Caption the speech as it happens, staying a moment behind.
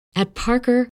At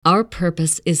Parker, our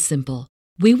purpose is simple.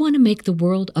 We want to make the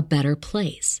world a better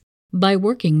place by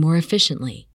working more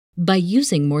efficiently, by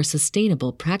using more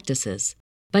sustainable practices,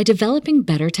 by developing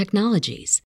better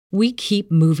technologies. We keep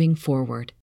moving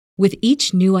forward. With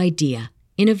each new idea,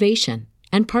 innovation,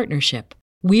 and partnership,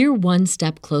 we're one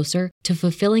step closer to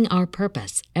fulfilling our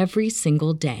purpose every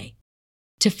single day.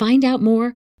 To find out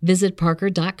more, visit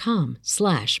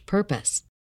parker.com/purpose.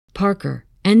 Parker,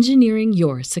 engineering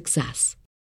your success.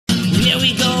 Here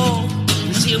we go,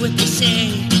 let's hear what they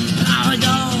say. Power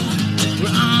go, we're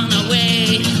on our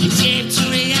way. Escape to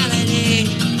reality.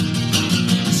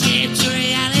 Escape to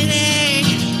reality.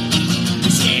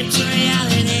 Escape to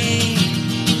reality.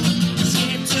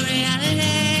 Escape to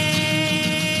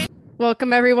reality.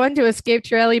 Welcome everyone to Escape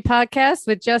to Reality podcast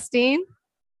with Justine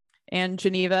and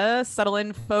Geneva. Settle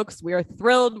in, folks. We are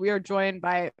thrilled. We are joined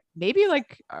by maybe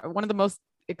one of the most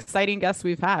exciting guests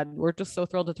we've had. We're just so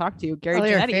thrilled to talk to you. Gary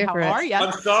Janetti, how are you?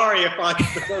 I'm sorry if I'm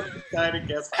the most exciting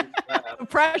guest we've had.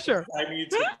 Pressure. I need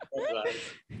to apologize.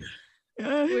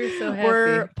 We're so happy.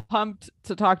 We're pumped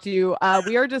to talk to you.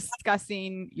 We are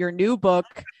discussing your new book,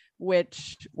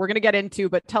 which we're going to get into,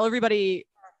 but tell everybody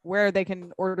where they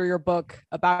can order your book,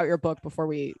 about your book, before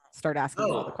we start asking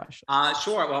all the questions.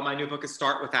 Sure. Well, my new book is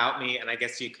Start Without Me, and I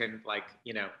guess you can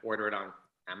order it on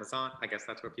Amazon. I guess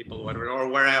that's where people order it, or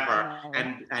wherever.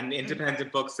 And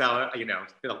independent bookseller,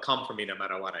 it'll come for me no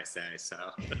matter what I say. So.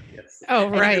 Yes. Oh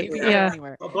right, yeah.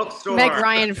 A bookstore. Meg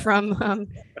Ryan from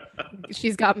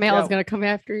She's Got Mail is going to come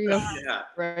after you. Yeah.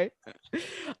 Right.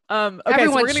 Okay,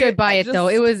 everyone should buy it though.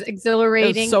 It was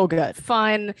exhilarating. It was so good.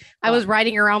 Fun. I was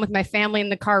riding around with my family in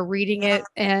the car reading it,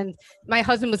 and my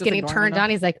husband was Just getting turned on.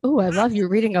 He's like, "Oh, I love you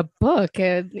reading a book."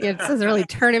 And this is really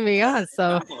turning me on.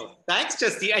 So thanks,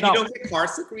 Justine. And you don't get car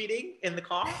sick reading in the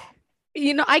car?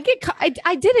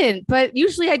 I didn't, but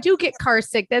usually I do get car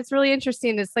sick. That's really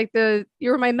interesting. It's like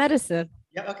you're my medicine.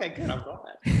 Yeah. Okay. Good. I'm glad.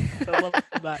 I love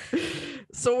that.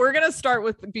 So we're gonna start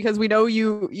with, because we know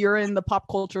you're in the pop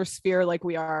culture sphere like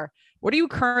we are. What are you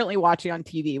currently watching on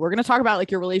TV? We're gonna talk about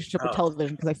your relationship with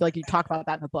television, because I feel like you talk about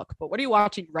that in the book. But what are you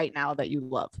watching right now that you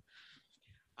love?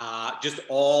 Just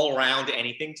all around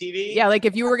anything TV. Yeah,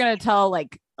 if you were gonna tell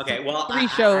okay, well, three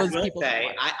shows. I will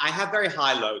say I have very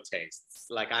high-low tastes.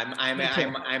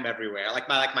 I'm everywhere.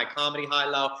 My comedy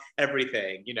high-low,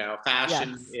 everything.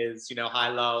 Fashion is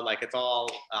high-low. It's all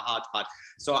a hodgepodge.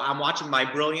 So I'm watching My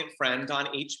Brilliant Friend on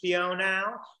HBO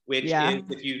now, which is,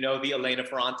 if you know the Elena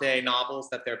Ferrante novels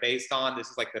that they're based on, this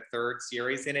is the third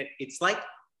series in it. It's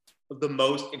the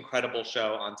most incredible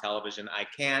show on television.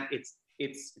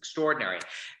 It's extraordinary.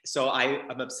 So I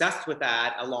am obsessed with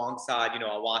that alongside,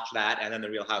 I'll watch that and then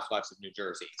The Real Housewives of New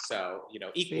Jersey. So,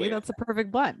 equally. See, that's a perfect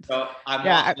blend. So I'm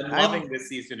loving this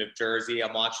season of Jersey.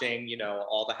 I'm watching,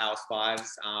 all the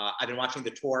Housewives. I've been watching The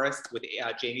Tourist with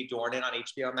Jamie Dornan on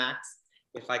HBO Max,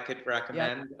 if I could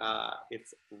recommend.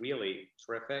 It's really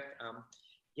terrific.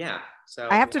 So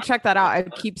I have to check that out. I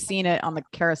keep seeing it on the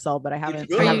carousel, but I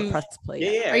haven't pressed play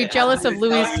yet. Yeah. Are you jealous of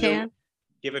Louis Tan?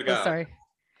 Give it a go. Oh, sorry.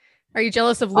 Are you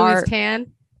jealous of Louis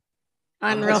Tan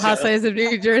on Real Housewives of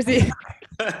New Jersey?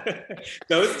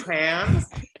 Those tans,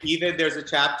 even there's a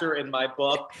chapter in my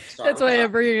book. That's why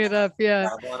I'm bringing it up. Yeah.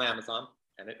 On Amazon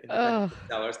and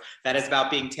sellers that is about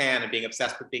being tan and being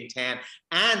obsessed with being tan.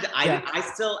 And I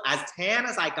still, as tan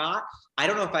as I got, I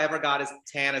don't know if I ever got as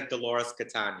tan as Dolores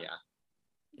Catania.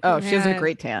 Oh, she has a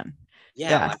great tan.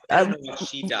 Yeah. I don't know what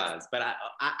she does, but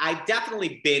I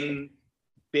definitely been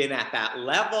at that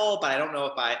level, but I don't know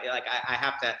if I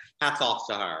have to, hats off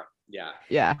to her.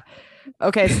 Yeah.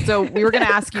 Okay, so we were going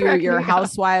to ask you your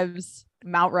Housewives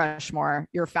Mount Rushmore,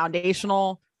 your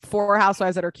foundational 4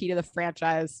 housewives that are key to the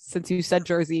franchise. Since you said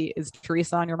Jersey, is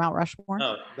Teresa on your Mount Rushmore?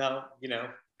 No,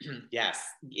 yes.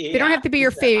 They don't have to be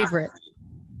your favorite.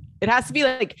 It has to be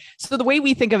so the way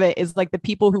we think of it is the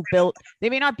people who built, they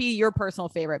may not be your personal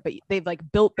favorite, but they've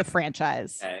built the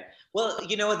franchise. Okay. Well,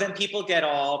 then people get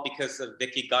all because of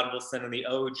Vicky Gunvalson and the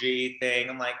OG thing.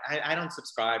 I'm I don't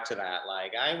subscribe to that.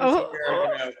 I was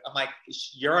here, I'm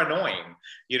you're annoying.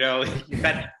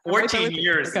 That 14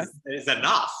 years is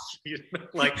enough.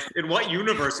 In what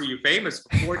universe are you famous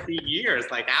for 14 years?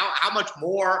 How much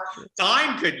more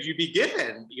time could you be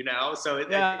given? So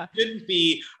it shouldn't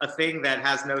be a thing that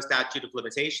has no statute of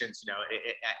limitations.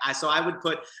 So I would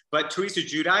put, but Teresa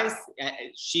Giudice,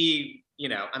 she,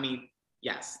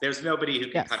 yes, there's nobody who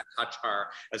can kind of touch her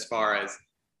as far as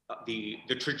the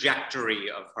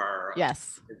trajectory of her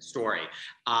story.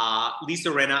 Lisa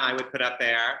Rinna, I would put up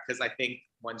there because I think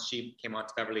once she came on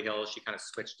to Beverly Hills, she kind of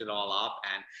switched it all up,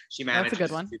 and she managed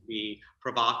to be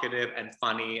provocative and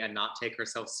funny and not take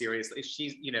herself seriously.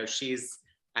 She's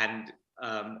and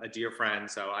a dear friend,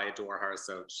 so I adore her.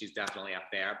 So she's definitely up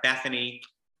there. Bethany,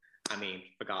 I mean,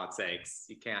 for God's sakes,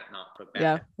 you can't not put Bethany.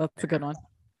 Yeah, that's a good one.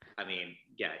 I mean,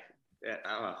 yeah.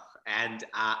 And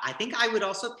I think I would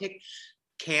also pick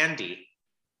Candy.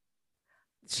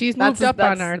 She's moved up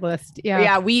on our list.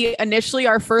 Yeah. We initially,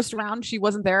 our first round, she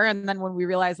wasn't there, and then when we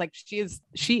realized like she is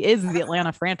the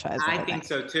Atlanta franchise. I think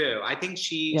so too. I think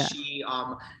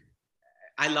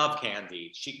I love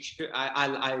Candy.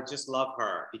 I just love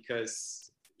her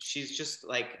because she's just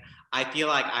like, I feel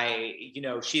like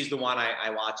she's the one I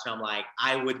watch and I'm like,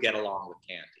 I would get along with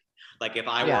Candy. Like if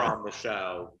I were on the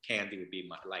show, Candy would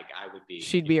be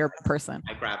she'd be your person.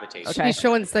 I gravitate. Okay.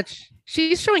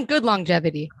 She's showing good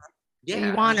longevity. Yeah.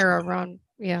 You want her around.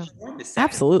 Yeah.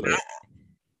 Absolutely.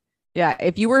 Yeah.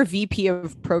 If you were VP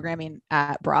of programming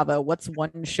at Bravo, what's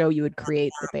one show you would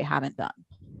create that they haven't done?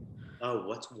 Oh,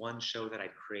 what's one show that I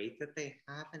create that they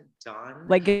haven't done?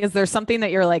 Like, is there something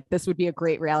that you're like, this would be a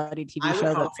great reality TV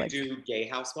show? That's like do Gay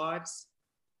Housewives.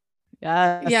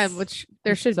 Yeah, which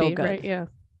there should be, good. Right? Yeah.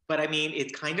 But I mean,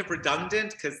 it's kind of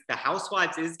redundant because the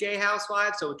Housewives is Gay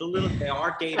Housewives, so it's a little. They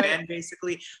are gay men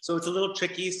basically, so it's a little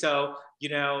tricky. So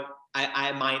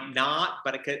I might not,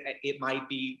 but it might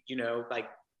be like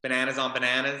bananas on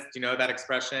bananas. Do you know that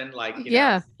expression? Like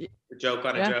a joke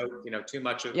on a joke.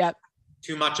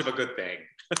 Too much of a good thing.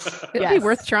 It'd be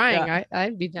worth trying. Yeah.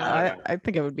 I'd be down. I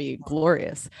think it would be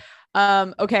glorious.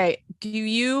 Okay. Do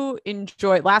you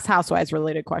enjoy last Housewives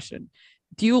related question?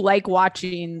 Do you like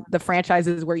watching the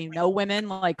franchises where women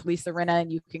like Lisa Rinna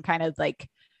and you can kind of like,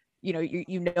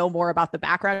 you know more about the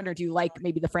background, or do you like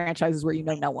maybe the franchises where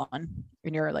no one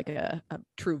and you're like a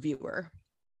true viewer?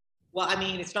 Well, I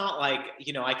mean, it's not like,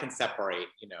 I can separate,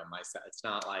 myself. It's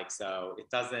not like, so it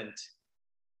doesn't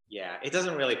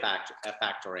really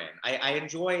factor in. I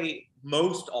enjoy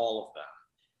most all of them.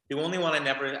 The only one I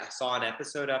never saw an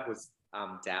episode of was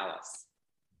Dallas.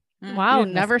 Wow,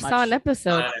 never saw an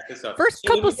episode. First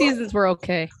couple seasons were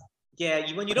okay. Yeah,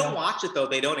 when you don't watch it though,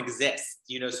 they don't exist.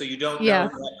 So you don't know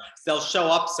that they'll show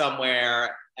up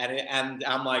somewhere, and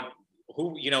I'm like,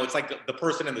 who? It's like the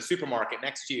person in the supermarket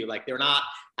next to you. Like they're not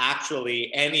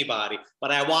actually anybody.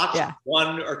 But I watched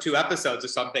 1 or 2 episodes or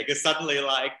something. It's suddenly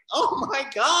like, oh my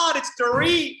God, it's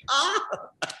Dorit.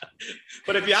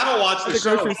 But if you haven't watched the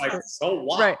show, it's like, so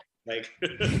what? Right. Like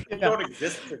they don't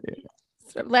exist for me.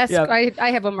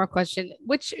 I have one more question.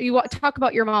 Which you talk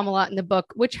about your mom a lot in the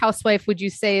book. Which housewife would you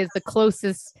say is the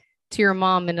closest to your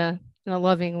mom in a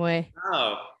loving way?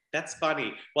 Oh, that's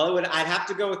funny. Well, I'd have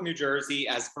to go with New Jersey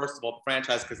as first of all the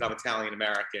franchise because I'm Italian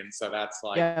American, so that's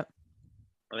like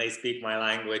they speak my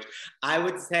language. I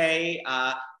would say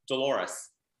Dolores.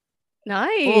 Nice.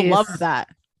 Oh, love that.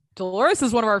 Dolores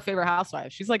is one of our favorite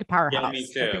housewives. She's like a powerhouse.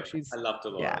 Yeah, me too. I love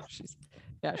Dolores.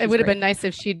 It would have been nice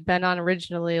if she'd been on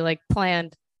originally, like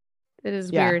planned. It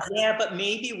is weird. Yeah, but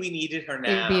maybe we needed her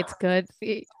now. Maybe it's good.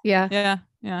 Yeah.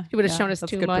 She would have shown us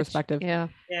too good much. Perspective. Yeah.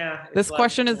 This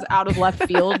question is out of left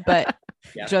field, but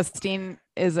Justine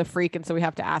is a freak, and so we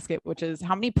have to ask it, which is,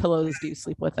 how many pillows do you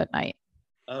sleep with at night?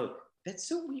 Oh, that's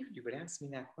so weird. You would ask me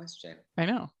that question. I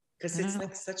know. Because it's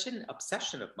like such an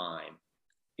obsession of mine.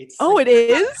 It's it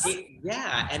is?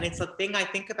 And it's a thing I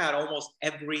think about almost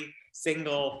every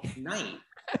single night.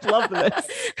 I love this.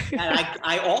 And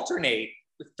I alternate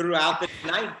throughout the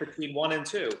night between 1 and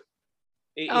 2.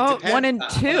 It depends. 1 and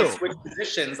 2. I switch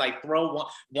positions. I throw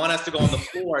one has to go on the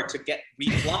floor to get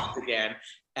reflopped again,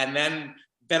 and then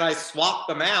I swap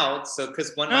them out. So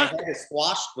because when my head is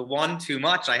squashed, the one too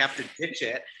much, I have to ditch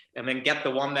it and then get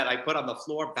the one that I put on the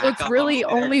floor back. So it's really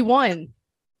only one.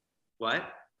 What?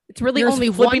 It's really only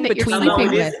one that you're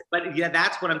sleeping with. But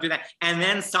that's what I'm doing. And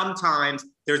then sometimes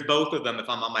there's both of them if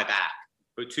I'm on my back.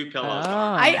 With 2 pillows.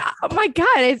 Oh my God.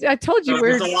 I told you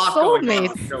we're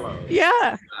soulmates.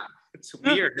 Yeah. It's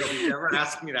weird. Nobody's never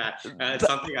asked me that. It's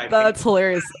something that's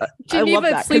hilarious. Geneva I love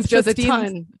that. sleeps with a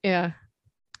ton. Yeah.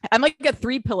 I'm like a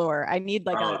 3 pillower. I need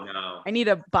like I need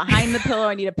a behind the pillow.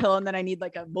 I need a pillow, and then I need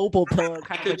like a mobile pillow.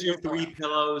 I could do 3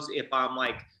 pillows if I'm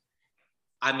like,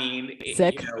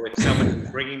 sick. If someone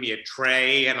was bringing me a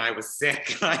tray and I was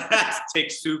sick, I had to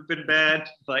take soup in bed.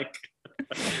 Like,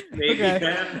 maybe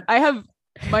then. I have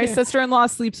my sister-in-law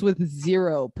sleeps with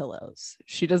 0 pillows.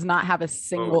 She does not have a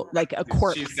single, like a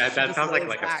corpse. That sounds like a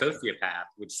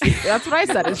sociopath. That's what I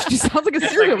said. She sounds like a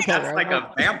serial killer. That's like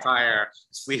a vampire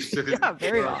sleeps with. Yeah,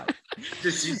 very odd.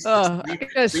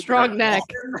 A strong neck.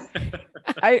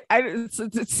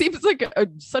 It seems like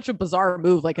such a bizarre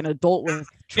move, like an adult with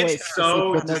choice. It's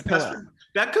so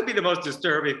That could be the most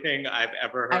disturbing thing I've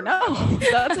ever heard. I know.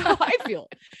 That's how I feel.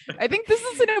 I think this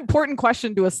is an important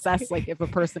question to assess, like if a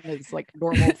person is like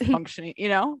normal functioning, you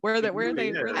know, where are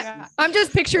they at? I'm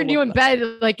just picturing you in bed,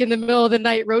 like in the middle of the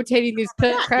night, rotating these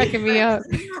pills, cracking me up.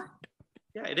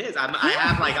 Yeah, it is. I'm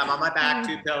on my back,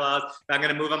 2 pillows. If I'm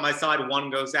going to move on my side, one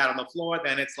goes out on the floor.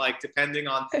 Then it's like, depending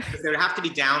on, there have to be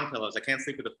down pillows. I can't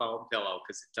sleep with a foam pillow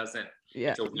because it doesn't,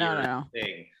 it's a weird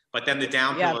thing. But then the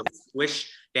down pillows,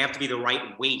 they have to be the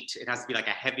right weight. It has to be like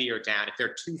a heavier down. If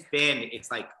they're too thin, it's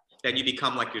like, then you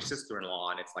become like your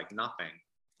sister-in-law and it's like nothing.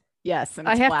 Yes.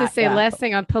 I have to say, last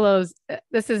thing on pillows,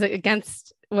 this is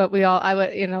against what me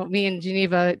and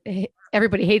Geneva,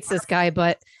 everybody hates this guy,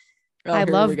 but I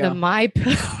love the My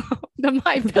Pillow, the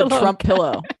My Pillow, the Trump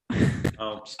pillow.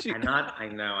 Oh, I'm not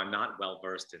well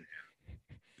versed in him.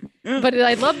 But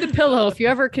I love the pillow. If you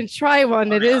ever can try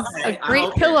one, it is a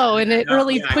great pillow, and it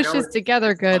really pushes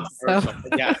together good. So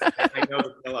yes, I know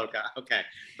the pillow guy. Okay,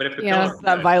 but if the pillow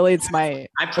that violates my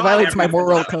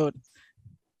moral code.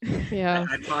 Yeah,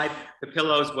 I tried the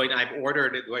pillows when I've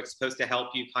ordered it. It's supposed to help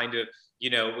you kind of,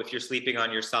 if you're sleeping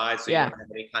on your side, so you don't have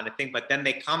any kind of thing. But then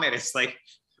they come and it's like,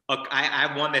 I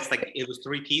have one that's like, it was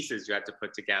 3 pieces you had to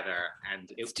put together,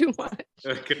 and it's too much.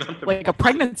 Like a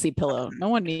pregnancy pillow. No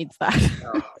one needs that.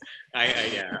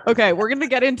 Yeah. Okay, we're gonna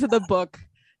get into the book.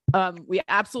 We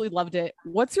absolutely loved it.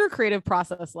 What's your creative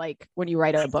process like when you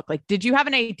write a book? Like, did you have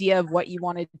an idea of what you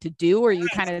wanted to do, or are you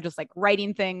kind of just like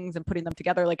writing things and putting them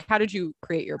together? Like, how did you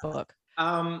create your book?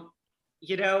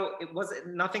 It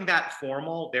wasn't nothing that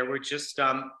formal. There were just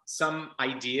some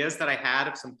ideas that I had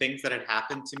of some things that had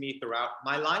happened to me throughout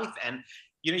my life. And,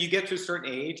 you get to a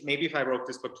certain age, maybe if I wrote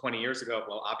this book 20 years ago,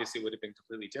 well, obviously it would have been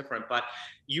completely different, but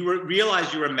you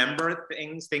realize you remember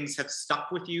things have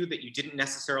stuck with you that you didn't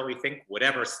necessarily think would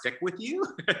ever stick with you,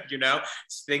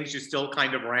 things you still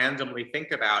kind of randomly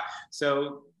think about.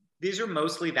 So these are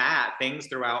mostly things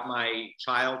throughout my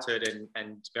childhood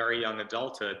and very young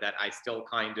adulthood that I still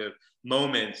kind of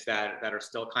moments that are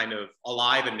still kind of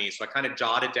alive in me. So I kind of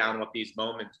jotted down what these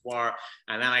moments were,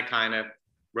 and then I kind of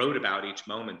wrote about each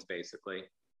moment, basically.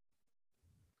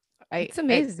 It's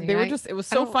amazing. It was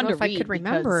so fun to read. I could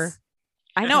remember.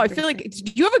 I know. I feel like,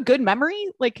 do you have a good memory?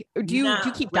 Like, do you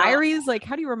keep diaries? Like,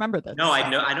 how do you remember this? No,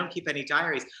 I don't keep any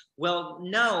diaries. Well,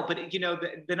 no, but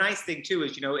the nice thing too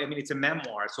is, it's a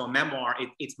memoir. So a memoir,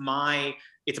 it's my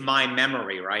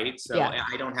memory, right? So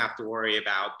I don't have to worry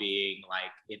about being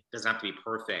like, it doesn't have to be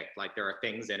perfect. Like, there are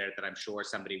things in it that I'm sure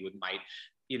somebody might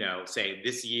say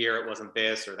this year it wasn't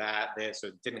this or this, or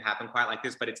it didn't happen quite like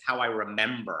this, but it's how I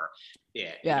remember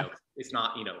it. Yeah. It's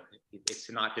not, it's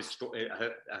not a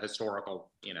historical,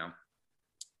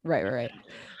 Right.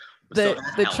 So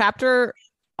the chapter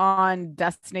on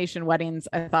destination weddings,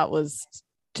 I thought was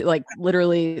like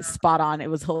literally spot on. It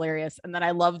was hilarious. And then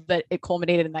I love that it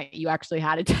culminated in that you actually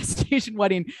had a destination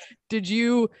wedding.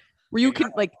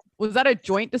 Was that a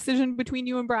joint decision between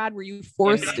you and Brad? Were you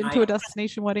forced into a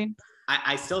destination wedding?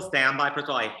 I still stand by. First of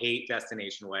all, I hate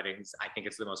destination weddings. I think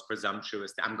it's the most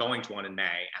presumptuous. I'm going to one in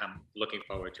May, and I'm looking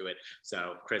forward to it.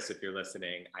 So, Chris, if you're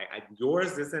listening,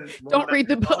 yours isn't. Don't read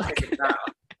the book.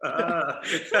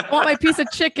 I want my piece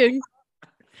of chicken.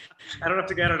 I don't have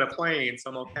to get on a plane,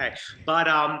 so I'm okay. But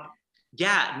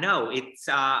it's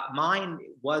mine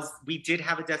was. We did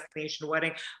have a destination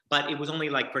wedding, but it was only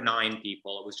like for 9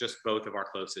 people. It was just both of our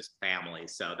closest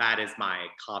families. So that is my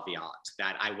caveat,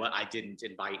 that I didn't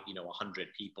invite 100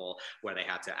 people where they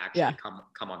had to actually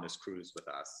come on this cruise with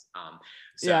us.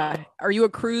 Are you a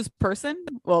cruise person?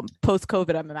 Well, post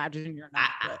COVID, I'm imagining you're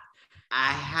not.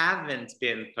 I haven't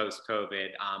been post COVID,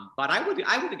 but I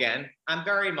would again. I'm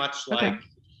very much like. Okay.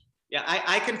 Yeah,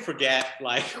 I can forget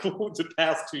like the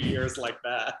past 2 years like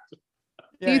that.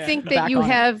 Do you think that you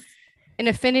have an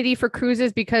affinity for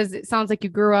cruises because it sounds like you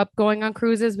grew up going on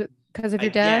cruises because of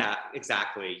your dad? Yeah,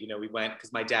 exactly. We went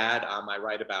because my dad, I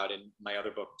write about in my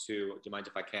other book too. Do you mind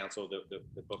if I cancel the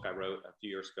book I wrote a few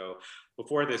years ago?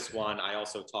 Before this one, I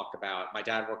also talked about my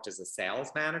dad worked as a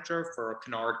sales manager for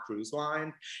Cunard Cruise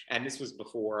Line. And this was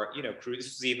before, cruise,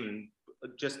 this was even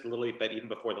just a little bit even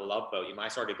before the Love Boat. I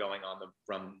started going on them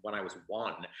from when I was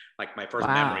 1. Like my first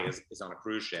memory is on a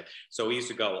cruise ship. So we used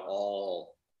to go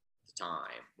all the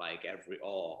time, like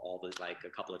all the like a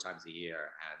couple of times a year,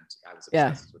 and I was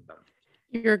obsessed with them.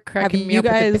 You're cracking me up.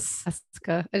 You guys,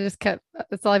 Alaska.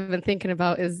 That's all I've been thinking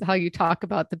about is how you talk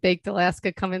about the baked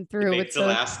Alaska coming through. Baked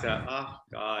Alaska. Oh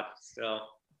God, still.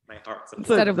 My heart's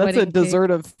that's a dessert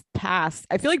of past.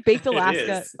 I feel like baked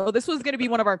Alaska. This was going to be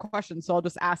one of our questions, so I'll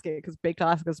just ask it because baked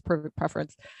Alaska is a perfect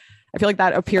preference. I feel like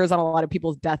that appears on a lot of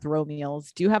people's death row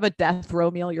meals. Do you have a death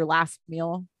row meal, your last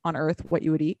meal on earth, what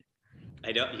you would eat?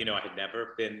 I don't, I had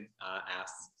never been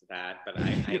asked that, but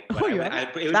it would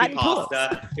that be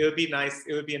pasta. It would be nice.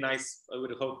 It would be a nice. I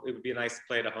would hope it would be a nice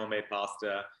plate of homemade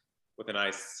pasta with a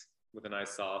nice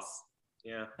sauce.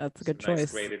 Yeah, that's a good choice.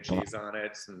 Nice grated cheese on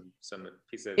it, some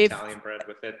piece of Italian bread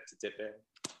with it to dip in.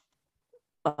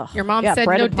 Your mom said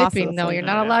no dipping, though. You're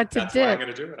not allowed to That's dip. Why I'm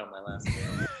gonna do it on my last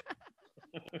meal.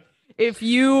 If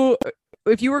you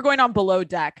were going on Below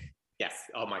Deck. Yes.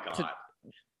 Oh my God.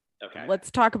 Okay. Let's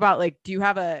talk about do you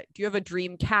have a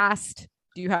dream cast?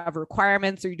 Do you have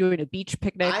requirements? Are you doing a beach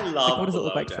picnic? I love what does it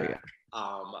look like Deck. for you?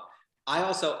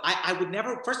 I would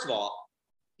never, first of all,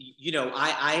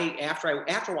 I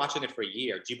after watching it for a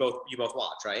year, you both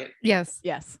watch, right? Yes.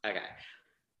 Okay.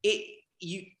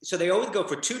 So they always go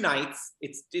for 2 nights.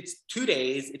 It's 2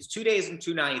 days. It's 2 days and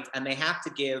 2 nights, and they have to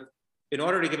give, in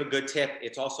order to give a good tip,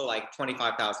 it's also like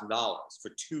 $25,000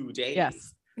 for 2 days.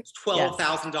 Yes. It's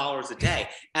 $12,000 a day,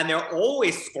 and they're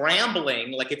always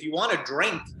scrambling. Like if you want a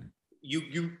drink,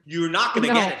 you're not going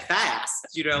to get it fast.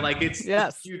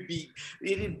 It's it'd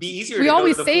be easier. We to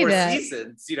always go to the say Four that.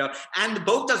 Seasons, and the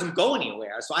boat doesn't go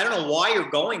anywhere. So I don't know why you're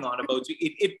going on a boat.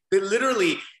 It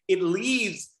literally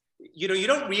leaves. You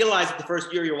don't realize it the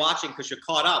first year you're watching because you're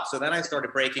caught up. So then I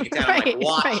started breaking it down. I'm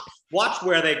like, watch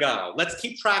where they go. Let's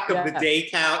keep track of the day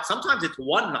count. Sometimes it's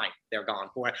 1 night they're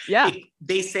gone for. Yeah.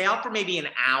 They sail for maybe an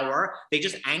hour. They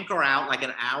just anchor out like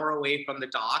an hour away from the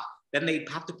dock. Then they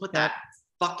have to put that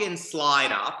fucking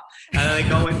slide up, and then they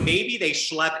go and maybe they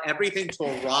schlep everything to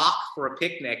a rock for a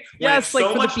picnic. When it's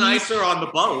so much nicer on the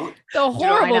boat. The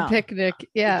horrible picnic.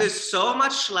 Yeah. There's so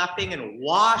much schlepping and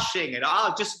washing and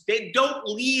they don't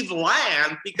leave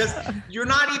land because you're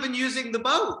not even using the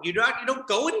boat. You don't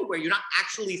go anywhere. You're not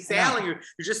actually sailing. You're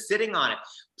just sitting on it.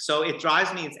 So it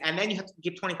drives me, and then you have to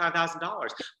give $25,000.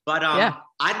 But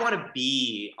I'd want to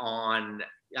be on.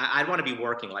 I'd want to be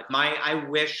working. I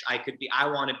wish I could be. I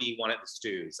want to be one of the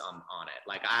stews on it.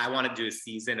 Like I want to do a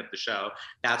season of the show.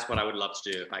 That's what I would love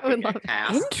to do if I could get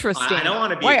cast. Interesting. I don't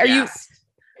want to be. A guest.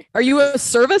 Are you a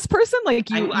service person?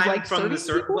 I'm from the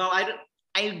service. Well,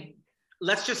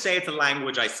 let's just say it's a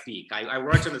language I speak. I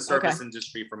worked in the service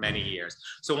industry for many years.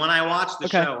 So when I watch the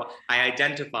show, I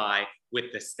identify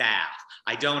with the staff.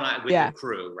 I don't with the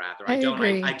crew rather.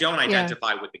 I don't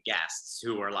identify with the guests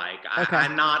who are like,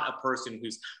 I'm not a person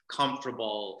who's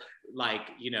comfortable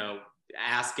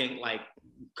asking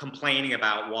complaining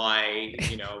about why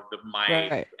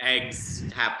my eggs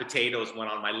have potatoes when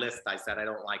on my list I said I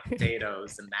don't like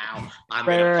potatoes, and now I'm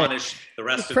going to punish the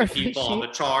rest of the people on the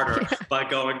charter by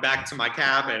going back to my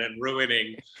cabin and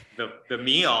ruining the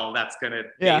meal. That's going to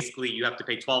basically you have to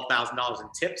pay $12,000 in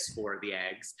tips for the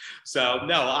eggs. So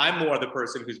no, I'm more the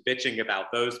person who's bitching about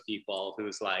those people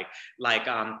who's like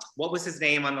what was his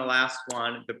name on the last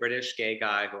one, the British gay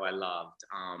guy who I loved.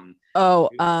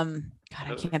 God,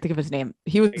 I can't think of his name.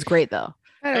 He was great though.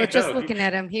 I was just looking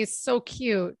at him. He's so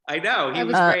cute. I know. He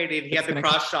was great. He had the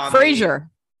crush on Fraser.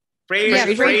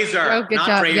 Fraser. Oh, good not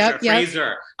job. Fraser.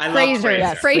 Fraser. I love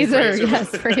Fraser. Fraser. Yes,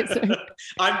 Fraser.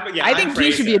 I think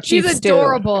he should be a chief. He's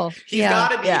adorable. He's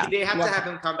got to be. They have to have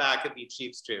him come back and be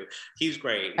chief stew. He's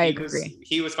great. I agree.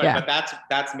 He was fun, but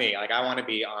that's me. Like I want to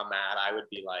be on that. I would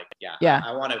be like,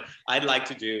 I want to. I'd like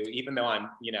to do, even though I'm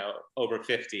over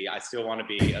 50. I still want to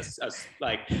be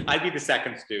I'd be the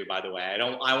second stew. By the way,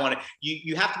 I want to.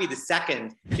 You have to be the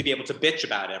second to be able to bitch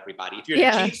about everybody. If you're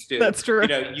the chief stew, that's true.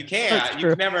 You can't. You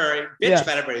can never bitch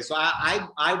about everybody. So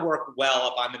I work well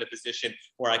if I'm in a position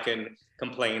where I can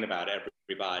complain about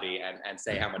everybody and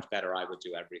say how much better I would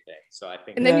do everthing. So I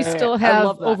think, and then you still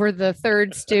have over the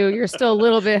third stew. You're still a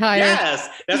little bit higher. Yes,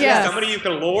 that's somebody you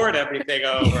can lord everything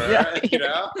over,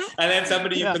 and then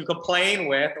somebody you can complain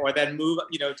with, or then move,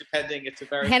 depending. It's a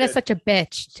very Hannah's such a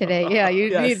bitch today. Yeah,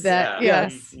 you need that.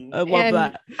 Yes, I love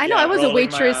that. I know. I was a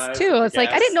waitress too. It's like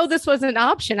I didn't know this was an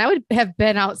option. I would have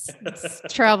been out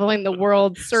traveling the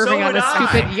world serving on a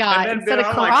stupid yacht instead of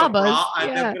Carrabba's.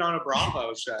 I've been on a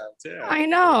Bravo show too. I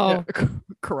know.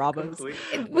 Carrabba's.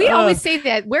 We always say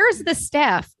that. Where's the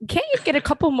staff? Can't you get a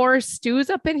couple more stews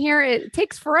up in here? It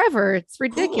takes forever. It's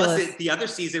ridiculous. Who was it the other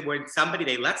season when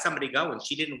they let somebody go and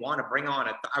she didn't want to bring on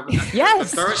the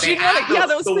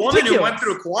woman who went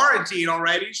through quarantine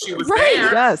already. She was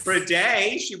there for a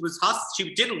day.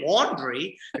 She did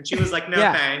laundry and she was like, no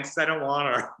thanks, I don't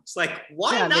want her. It's like,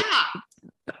 why not?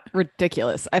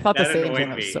 Ridiculous. I thought the same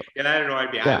thing. That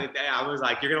annoyed me. I was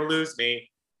like, you're gonna lose me.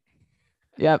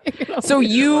 Yep. So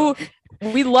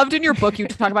we loved in your book, you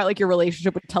talk about your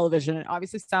relationship with television. It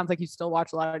obviously sounds like you still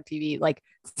watch a lot of TV. It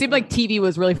seemed like TV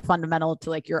was really fundamental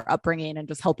to your upbringing and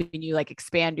just helping you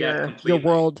expand your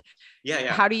world.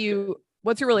 Yeah.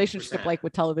 What's your relationship 100%. like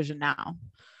with television now?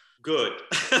 Good.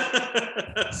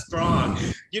 Strong.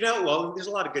 Well, there's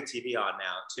a lot of good TV on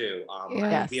now too.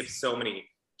 We have so many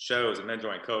shows, and then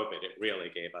during COVID, it really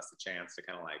gave us a chance to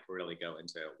kind of like really go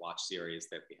into watch series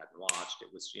that we hadn't watched.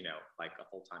 It was, like a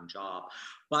full-time job.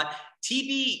 But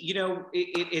TV,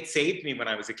 it saved me when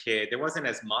I was a kid. There wasn't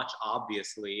as much,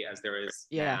 obviously, as there is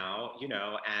now,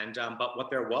 and but what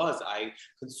there was, I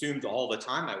consumed all the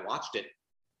time. I watched it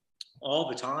all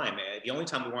the time. The only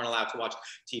time we weren't allowed to watch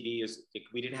TV is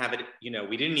we didn't have it,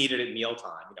 we didn't eat it at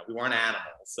mealtime. We weren't animals.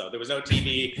 So there was no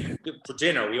TV for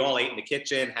dinner. We all ate in the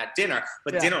kitchen, had dinner,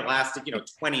 but dinner lasted,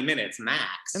 20 minutes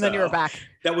max. And then you were back.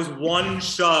 That was one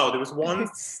show. There was one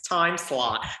time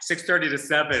slot, 6:30 to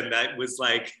 7, that was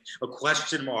like a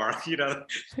question mark,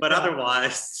 but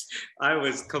otherwise I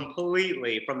was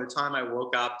completely, from the time I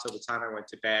woke up till the time I went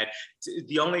to bed,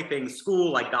 the only thing,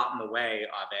 school, like, got in the way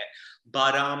of it.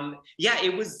 But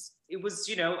it was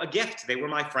a gift. They were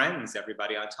my friends,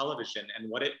 everybody on television, and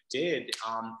what it did,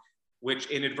 which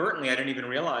inadvertently I didn't even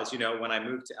realize, when I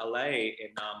moved to LA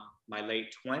in my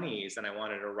late 20s, and I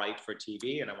wanted to write for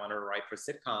TV and I wanted to write for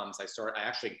sitcoms. I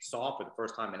actually saw for the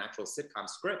first time an actual sitcom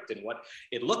script and what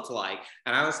it looked like,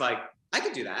 and I was like, I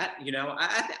could do that.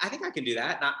 I think I can do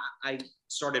that. And I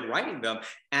started writing them,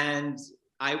 and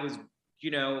I was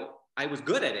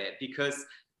good at it because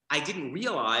I didn't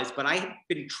realize, but I had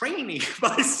been training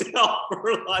myself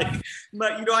for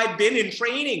I'd been in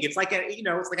training. It's like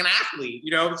it's like an athlete,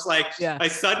 it's like, I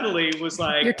suddenly was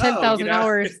like, your 10,000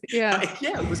 hours. Yeah.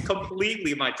 It was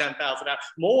completely my 10,000 hours,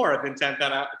 more than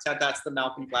 10,000. That's the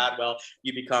Malcolm Gladwell.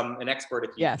 You become an expert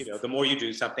if you, the more you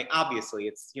do something. Obviously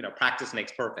it's, practice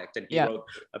makes perfect. And he wrote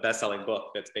a best-selling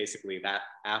book that's basically that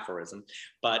aphorism,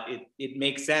 but it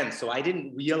makes sense. So I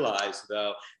didn't realize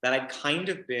though, that I'd kind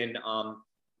of been,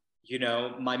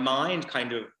 my mind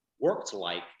kind of worked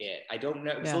like it. I don't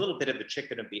know. It was a little bit of the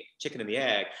chicken and the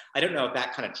egg. I don't know if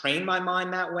that kind of trained my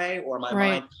mind that way, or my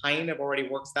mind kind of already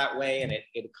works that way, and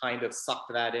it kind of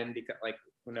sucked that in, because, like,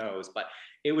 who knows? But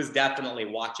it was definitely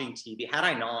watching TV. Had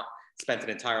I not spent an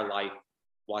entire life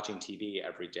watching TV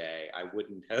every day, I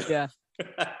wouldn't have. Yeah.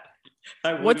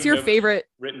 What's your favorite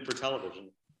written for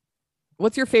television?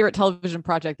 What's your favorite television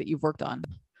project that you've worked on?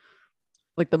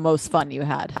 Like the most fun you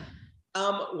had?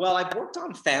 Well, I've worked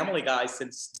on Family Guy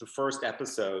since the first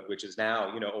episode, which is now,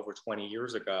 over 20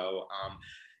 years ago.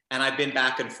 And I've been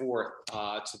back and forth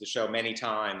to the show many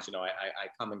times. I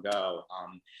come and go.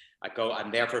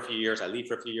 I'm there for a few years. I leave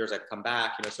for a few years. I come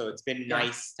back, so it's been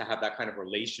nice to have that kind of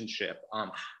relationship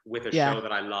with a show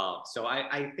that I love. So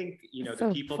I think,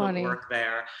 the people that work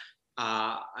there,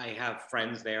 I have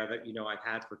friends there that, I've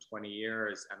had for 20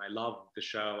 years, and I love the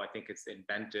show. I think it's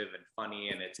inventive and funny,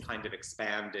 and it's kind of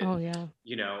expanded,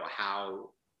 how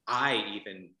I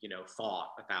even, thought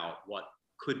about what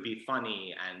could be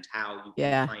funny, and how you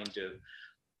can kind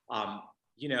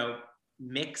of,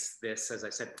 mix this, as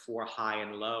I said before, high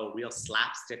and low, real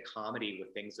slapstick comedy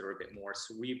with things that are a bit more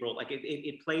cerebral. Like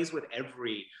it plays with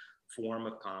every form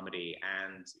of comedy,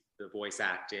 and the voice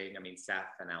acting. I mean, Seth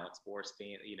and Alex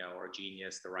Borstein, are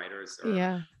genius. The writers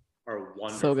are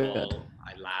wonderful. So good.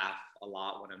 I laugh a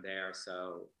lot when I'm there.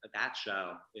 So that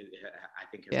show, I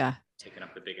think, has taken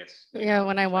up the biggest. Yeah,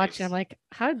 when I watch it, I'm like,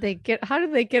 how did they get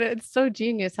it? It's so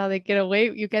genius how they get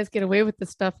away. You guys get away with the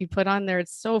stuff you put on there.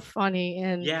 It's so funny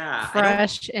and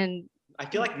fresh, and I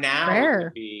feel like now it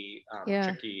would be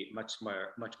tricky, much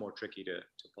more tricky to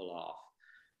pull off.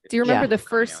 Do you remember the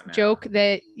first joke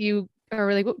that you,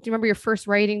 or like, do you remember your first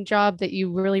writing job that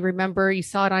you really remember? You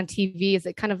saw it on TV. Is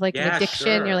it kind of like an addiction?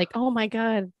 Sure. You're like, oh my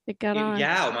God, it got on.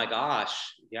 Yeah. Oh my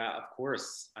gosh. Yeah, of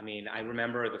course. I mean, I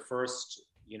remember the first,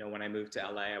 when I moved to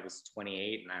LA, I was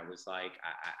 28, and I was like,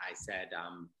 I said,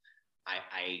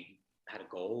 I had a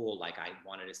goal. Like, I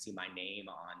wanted to see my name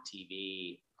on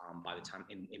TV by the time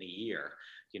in a year,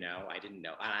 I didn't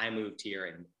know. I moved here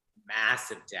in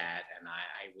massive debt, and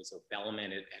I was a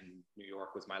bellman, and New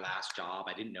York was my last job.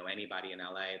 I didn't know anybody in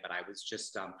LA, but I was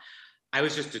just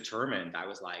determined. I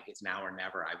was like, it's now or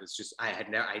never. I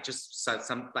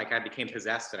became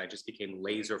possessed, and I just became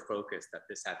laser focused that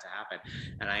this had to happen.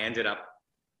 And I ended up,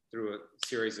 through a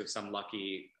series of some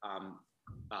lucky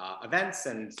events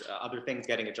and other things,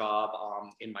 getting a job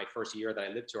in my first year that I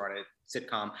lived here on a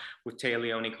sitcom with Téa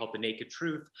Leoni called The Naked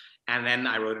Truth. And then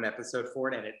I wrote an episode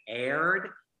for it, and it aired.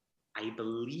 I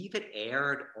believe it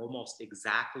aired almost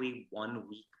exactly 1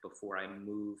 week before I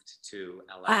moved to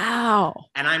LA. Wow.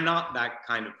 And I'm not that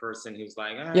kind of person who's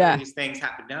like, these things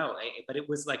happen. No, but it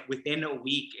was like within a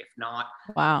week, if not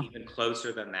even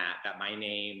closer than that my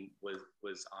name was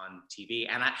was on TV.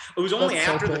 And it was only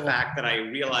after the fact that I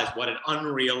realized what an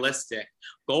unrealistic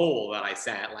goal that I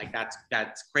set. Like that's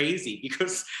crazy,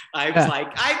 because I was like,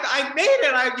 I made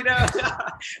it.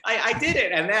 I did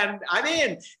it. And then I'm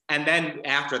in. And then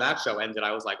after that show ended,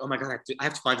 I was like, oh my God, I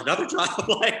have to find another job.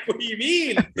 Like, what do you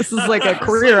mean? This is like a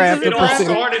career I have to pursue. It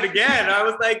all started again. I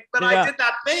was like, but I did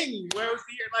that thing where I was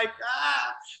here, like,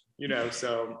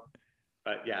 so,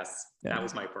 but yes, that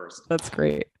was my first. That's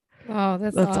great. Oh,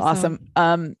 that's awesome.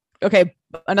 Okay.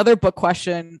 Another book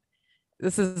question.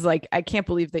 This is like, I can't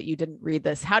believe that you didn't read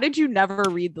this. How did you never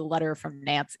read The Letter from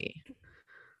Nancy?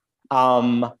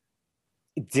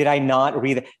 Did I not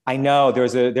read it? I know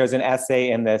there's an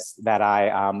essay in this that I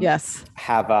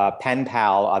have a pen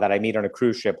pal that I meet on a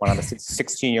cruise ship when I'm a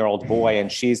 16-year-old boy, and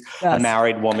she's a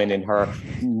married woman in her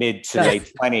mid to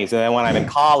late 20s. And then when I'm in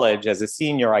college as a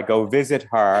senior, I go visit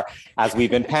her, as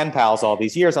we've been pen pals all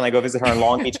these years, and I go visit her in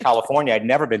Long Beach, California. I'd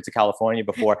never been to California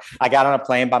before. I got on a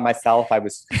plane by myself. I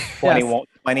was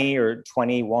 20 or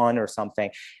 21 or something.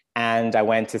 And I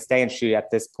went to stay, and she,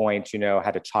 at this point,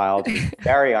 had a child,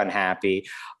 very unhappy,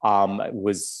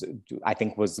 was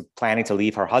planning to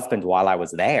leave her husband while I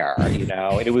was there.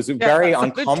 It was very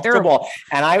uncomfortable.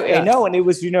 And I know, and it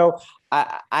was,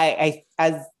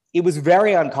 it was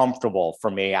very uncomfortable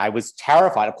for me. I was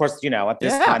terrified. Of course, at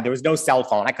this time, there was no cell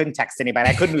phone. I couldn't text anybody.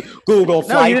 I couldn't Google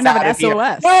flights. You didn't have an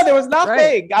SOS. No, there was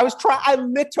nothing. Right. I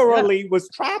literally was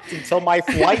trapped until my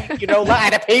flight, I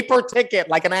had a paper ticket,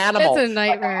 like an animal. It's a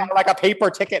nightmare. Like a paper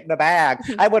ticket in the bag.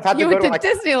 I would have to go to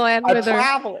Disneyland with her.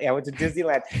 I went to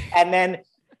Disneyland. And then,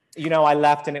 I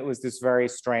left, and it was this very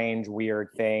strange, weird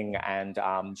thing. And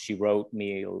she wrote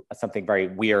me something very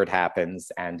weird happens,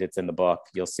 and it's in the book.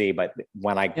 You'll see. But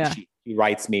when she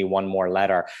writes me one more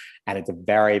letter, and it's a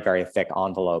very, very thick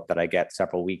envelope that I get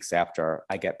several weeks after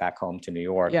I get back home to New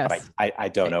York. Yes. But I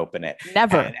don't open it.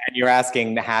 Never. And you're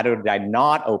asking, how did I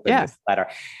not open this letter?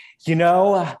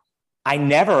 I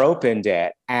never opened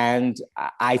it, and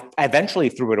I eventually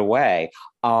threw it away.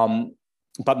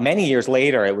 But many years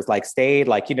later, it was stayed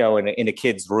in a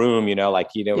kid's room,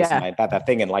 that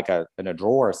thing in in a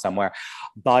drawer somewhere.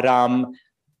 But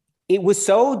it was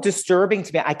so disturbing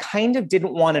to me. I kind of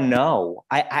didn't want to know.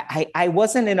 I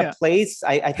wasn't in a place.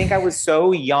 I think I was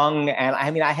so young, and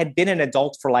I had been an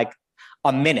adult for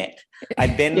a minute.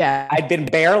 I'd been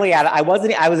barely out. I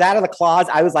was out of the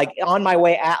closet. I was on my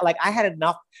way out. I had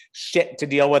enough shit to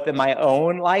deal with in my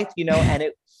own life, and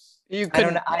it.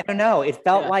 I don't know. It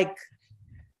felt like,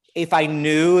 if I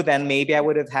knew, then maybe I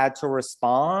would have had to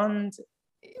respond.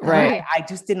 Right. I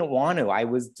just didn't want to. I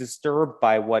was disturbed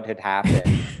by what had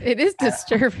happened. It is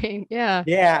disturbing. Yeah.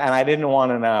 Yeah. And I didn't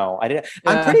want to know.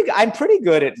 I'm pretty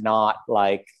good at not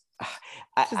just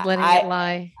letting it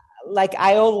lie.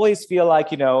 I always feel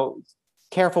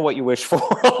careful what you wish for.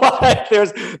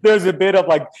 There's a bit of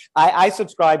I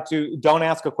subscribe to don't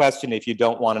ask a question if you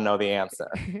don't want to know the answer,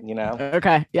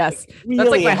 Okay. Yes. Really, that's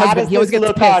like my husband. He always gets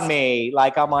look on me.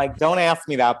 I'm don't ask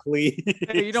me that, please.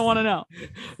 You don't want to know.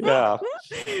 Yeah.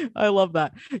 I love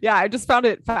that. Yeah. I just found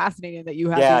it fascinating that you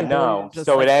have. Yeah, no.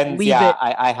 So it ends. Yeah.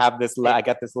 I have this, I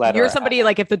got this letter. You're somebody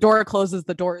if the door closes,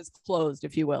 the door is closed,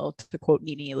 if you will, to quote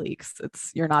NeNe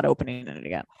Leakes. You're not opening it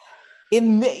again.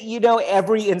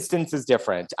 Every instance is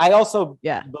different. I also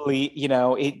believe,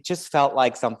 it just felt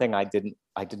like something I didn't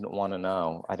want to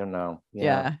know. I don't know.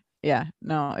 Yeah.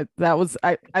 No, that was,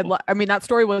 that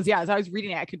story was, as I was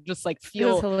reading it, I could just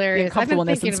feel the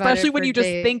uncomfortableness, especially when you just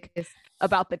think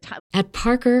about the time. At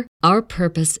Parker, our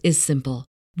purpose is simple.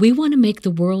 We want to make the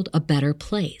world a better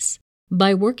place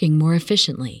by working more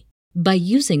efficiently, by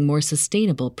using more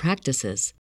sustainable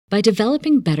practices, by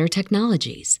developing better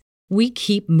technologies. We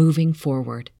keep moving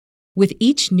forward. With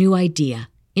each new idea,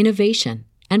 innovation,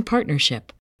 and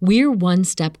partnership, we're one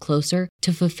step closer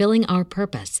to fulfilling our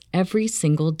purpose every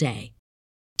single day.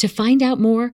 To find out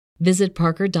more, visit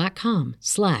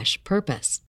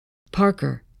parker.com/purpose.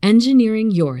 Parker,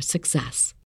 engineering your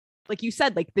success. Like you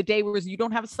said, the day where you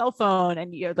don't have a cell phone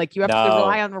and you have to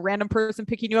rely on a random person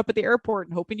picking you up at the airport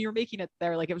and hoping you're making it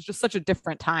there. It was just such a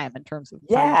different time in terms of.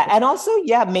 Yeah. And also,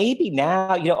 maybe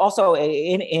now, also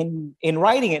in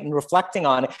writing it and reflecting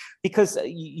on it, because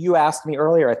you asked me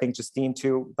earlier, I think, Justine,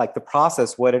 too, the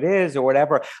process, what it is or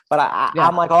whatever. But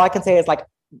I'm all I can say is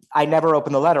I never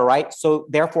opened the letter, right? So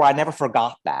therefore, I never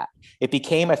forgot that. It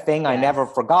became a thing I never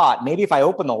forgot. Maybe if I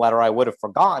opened the letter, I would have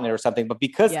forgotten it or something. But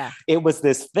because it was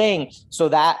this thing, so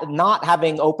that not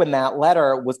having opened that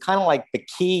letter was kind of the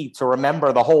key to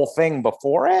remember the whole thing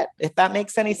before it, if that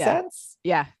makes any sense.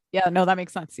 Yeah. No, that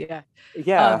makes sense. Yeah.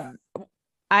 Yeah.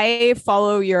 I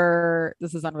follow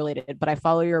this is unrelated, but I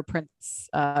follow your Prince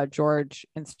George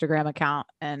Instagram account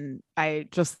and I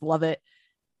just love it.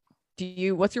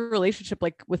 What's your relationship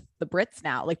like with the Brits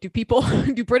now? Like, do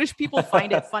British people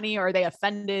find it funny? Or are they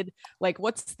offended? Like,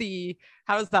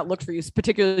 how does that look for you,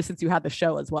 particularly since you had the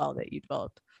show as well that you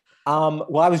developed?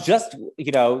 Well, I was just,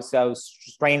 so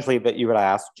strangely that you would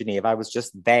ask, Geneva, I was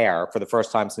just there for the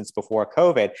first time since before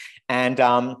COVID. And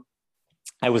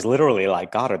I was literally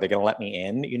like, God, are they going to let me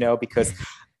in? Because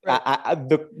right.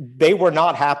 They were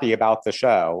not happy about the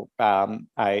show.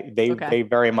 They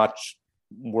very much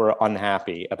were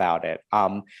unhappy about it.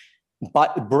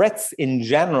 But Brits in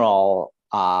general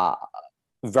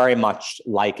very much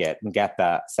like it and get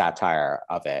the satire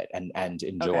of it and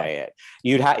enjoy it.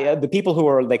 You'd have the people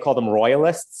who they call them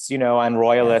royalists, and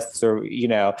royalists are,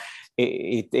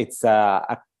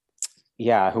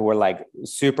 who were like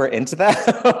super into that.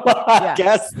 I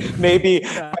guess maybe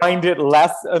find it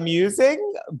less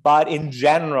amusing, but in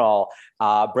general,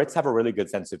 Brits have a really good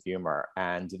sense of humor,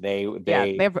 and they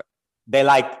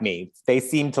like me. They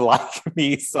seem to like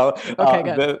me. So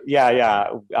good.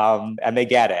 And they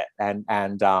get it, and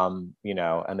and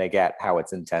they get how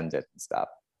it's intended and stuff.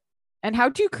 And how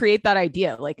do you create that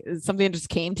idea? Like, is something that just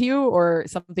came to you, or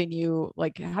something you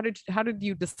like? How did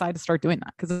you decide to start doing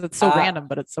that? Because it's so random,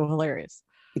 but it's so hilarious.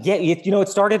 Yeah, it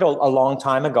started a long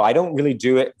time ago. I don't really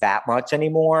do it that much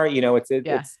anymore.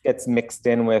 It's mixed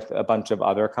in with a bunch of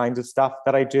other kinds of stuff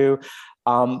that I do.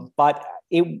 But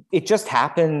it just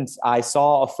happened. I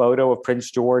saw a photo of Prince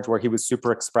George where he was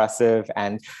super expressive,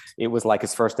 and it was like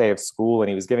his first day of school, and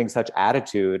he was giving such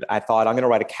attitude. I thought, I'm going to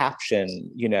write a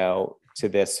caption, to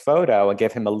this photo and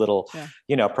give him a little,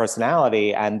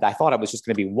 personality. And I thought it was just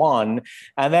going to be one.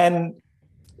 And then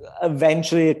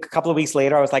eventually, a couple of weeks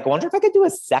later, I was like, I wonder if I could do a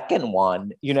second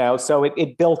one, so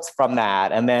it built from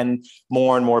that. And then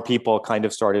more and more people kind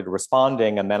of started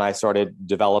responding. And then I started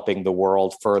developing the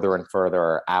world further and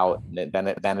further out. And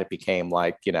then it became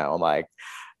like,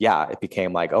 it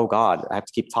became like, oh God, I have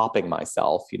to keep topping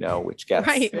myself, which gets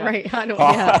right.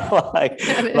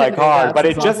 like hard. But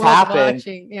it just happened,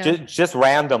 just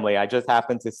randomly. I just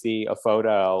happened to see a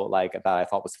photo that I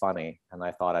thought was funny, and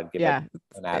I thought I'd give it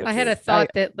an attitude. I had a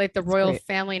thought that like the royal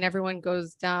family and everyone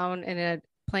goes down in a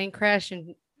plane crash,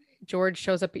 and George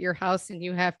shows up at your house and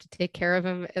you have to take care of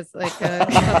him as like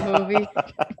a movie.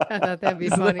 I thought that'd be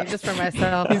funny just for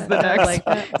myself. He's the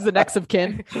next, he's the next of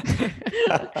kin.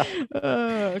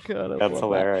 Oh God, that's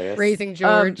hilarious. Raising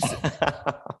George.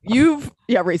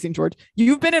 Raising George.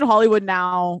 You've been in Hollywood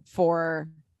now for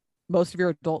most of your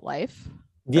adult life.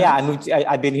 Yeah,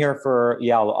 I've been here for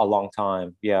a long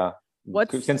time. Yeah,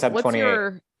 since I'm 28. What's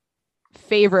your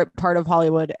favorite part of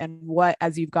Hollywood, and what,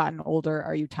 as you've gotten older,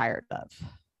 are you tired of?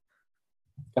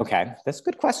 Okay, that's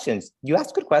good questions. You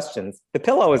ask good questions. The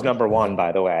Pillow is number one,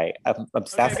 by the way. I'm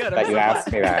obsessed that you asked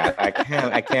me that.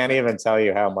 I can't even tell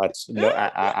you how much.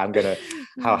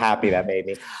 How happy that made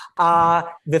me.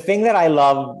 The thing that I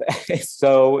love is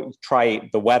so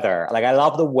trite. The weather. Like, I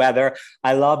love the weather.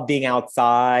 I love being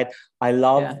outside. I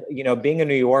love, being a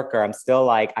New Yorker. I'm still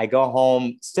like, I go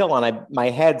home still, and my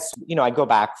head's, I go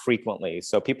back frequently.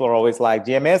 So people are always like,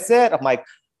 do you miss it? I'm like,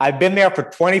 I've been there for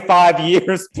 25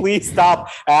 years. Please stop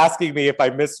asking me if I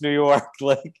miss New York.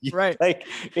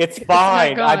 It's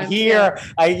fine. I'm here.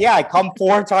 I come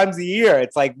 4 times a year.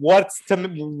 It's like, what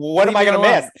am I going to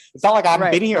miss? It's not like I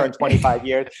haven't been here in 25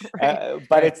 years.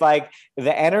 But it's like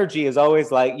the energy is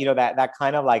always like, that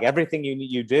kind of like everything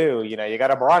you do, you got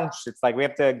a brunch. It's like, we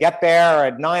have to get there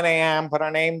at 9 a.m., put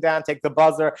our name down, take the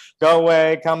buzzer, go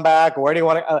away, come back. Where do you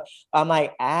want to? I'm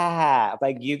like,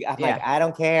 like I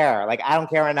don't care. Like, I don't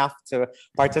care enough to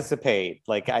participate.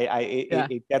 Like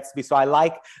it gets me. So I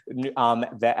like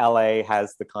that LA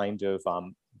has the kind of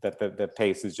that the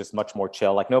pace is just much more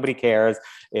chill. Like, nobody cares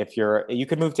if you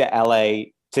could move to LA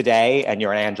today and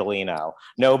you're an Angelino.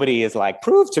 Nobody is like,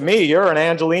 prove to me you're an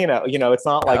Angelino. It's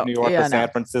not like New York or San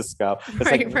Francisco.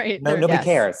 It's nobody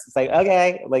cares. It's like,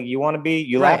 okay, like, you want to be,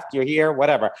 you left, you're here,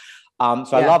 whatever. I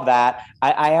love that.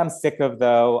 I am sick of,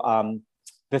 though,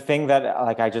 the thing that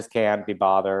like I just can't be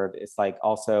bothered. It's like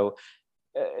also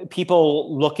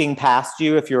people looking past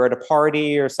you if you're at a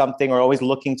party or something, or always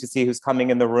looking to see who's coming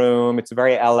in the room. It's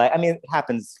very LA. I mean, it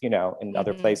happens, in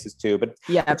other places too, but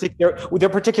they're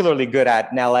particularly good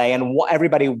at in LA, and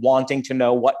everybody wanting to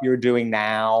know what you're doing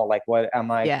now. Like, what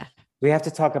am I? We have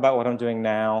to talk about what I'm doing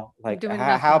now. Like,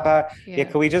 how about,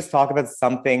 can we just talk about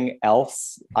something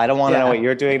else? I don't want to know what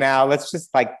you're doing now. Let's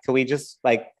just can we just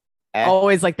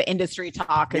always like the industry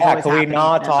talk. Can we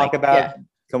not talk about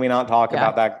Can we not talk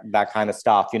about that kind of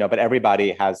stuff? But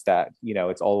everybody has that,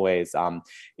 it's always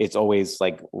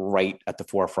like right at the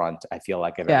forefront. I feel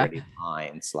like in everybody's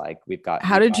minds, like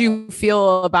How did you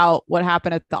feel about what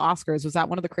happened at the Oscars? Was that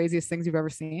one of the craziest things you've ever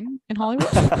seen in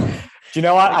Hollywood? Do you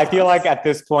know what? I feel like at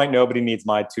this point, nobody needs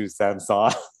my 2 cents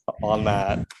on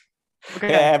that.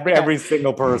 Okay. Every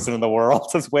single person in the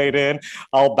world has weighed in.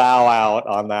 I'll bow out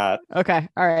on that. Okay.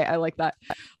 All right. I like that.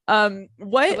 I'd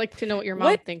like to know what your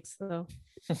mom thinks though.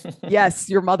 Yes,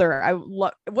 your mother.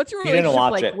 What's your relationship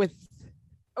like with?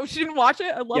 Oh, she didn't watch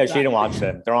it. I love that. She didn't watch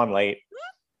it. They're on late.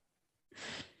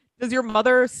 Does your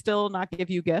mother still not give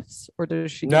you gifts, or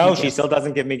does she? No, she still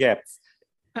doesn't give me gifts.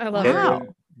 I love it.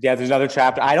 Yeah, there's another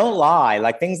chapter. I don't lie.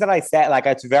 Like things that I said, like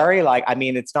it's very like, I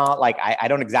mean, it's not like I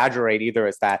don't exaggerate either.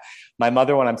 It's that my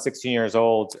mother, when I'm 16 years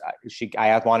old,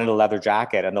 I wanted a leather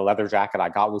jacket, and the leather jacket I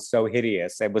got was so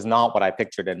hideous. It was not what I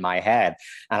pictured in my head.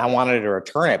 And I wanted to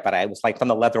return it, but I was like from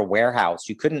the leather warehouse.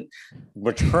 You couldn't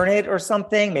return it or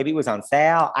something. Maybe it was on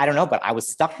sale. I don't know, but I was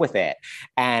stuck with it.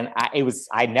 And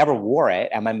I never wore it.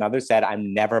 And my mother said,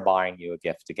 I'm never buying you a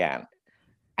gift again.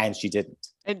 And she didn't.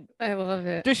 And I love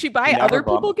it. Does she buy other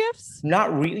people gifts?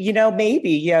 Not really,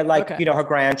 maybe. Yeah, like, her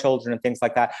grandchildren and things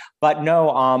like that. But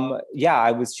no,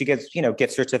 she gets,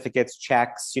 gift certificates,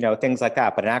 checks, things like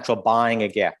that. But an actual buying a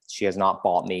gift, she has not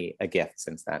bought me a gift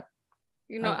since then.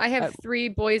 I have 3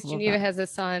 boys. Geneva has a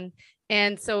son.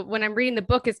 And so when I'm reading the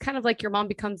book, it's kind of like your mom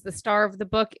becomes the star of the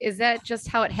book. Is that just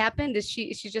how it happened? Is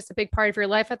she's just a big part of your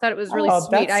life? I thought it was really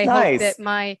sweet. I hope that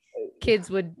my kids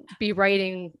would be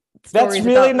writing stories. That's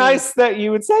really nice that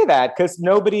you would say that, because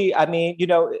nobody, I mean,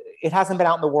 it hasn't been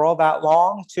out in the world that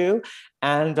long too.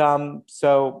 And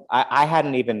so I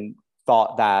hadn't even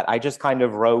thought that. I just kind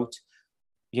of wrote,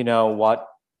 what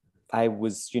I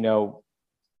was,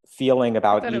 feeling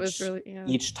about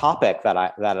each topic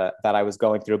that I was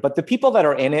going through. But the people that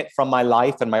are in it from my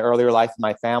life and my earlier life, and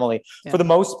my family, for the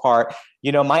most part,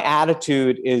 my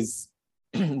attitude is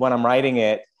when I'm writing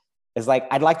it is like,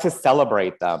 I'd like to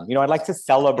celebrate them. I'd like to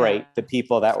celebrate the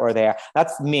people that were there.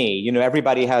 That's me.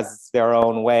 Everybody has their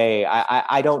own way.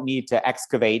 I don't need to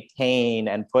excavate pain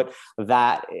and put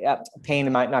that pain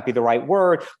might not be the right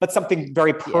word, but something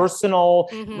very personal.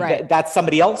 Right. That's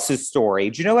somebody else's story.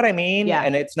 Do you know what I mean? Yeah.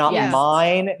 And it's not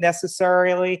mine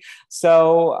necessarily.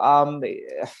 So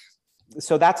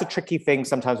that's a tricky thing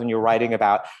sometimes when you're writing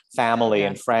about family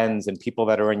and friends and people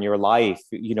that are in your life.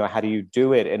 How do you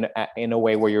do it in a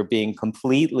way where you're being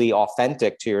completely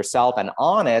authentic to yourself and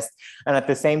honest? And at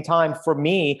the same time, for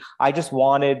me, I just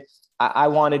wanted, I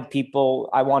wanted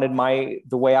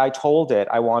the way I told it,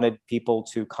 I wanted people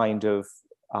to kind of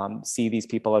see these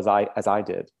people as I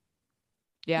did.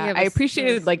 Yeah, I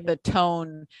appreciated like the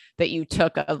tone that you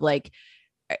took of like,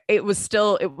 it was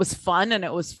fun and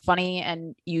it was funny,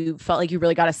 and you felt like you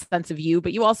really got a sense of you,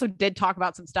 but you also did talk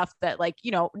about some stuff that like,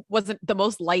 wasn't the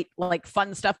most light, like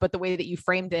fun stuff, but the way that you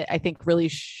framed it, I think really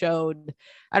showed,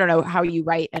 I don't know, how you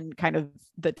write, and kind of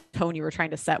the tone you were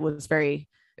trying to set was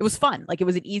it was fun. Like it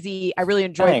was I really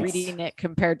enjoyed reading it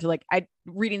compared to like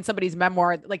reading somebody's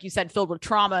memoir, like you said, filled with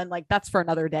trauma. And like, that's for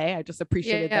another day. I just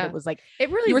appreciated that it was like,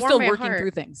 it really, you were still working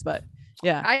through things, but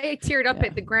yeah. I teared up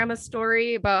at the grandma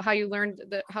story about how you learned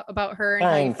about her and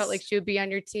how you felt like she would be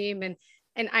on your team, and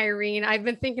Irene. I've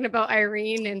been thinking about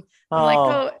Irene, and I'm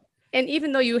like, and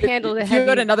even though you handled it, if you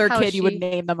had another kid, you would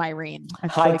name them Irene. I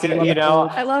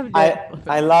loved it.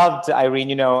 I loved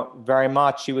Irene, very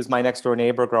much. She was my next door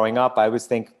neighbor growing up. I always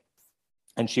think,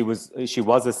 and she was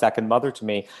a second mother to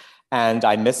me, and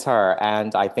I miss her,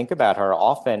 and I think about her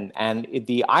often. And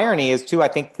the irony is too, I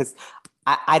think, because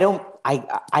I don't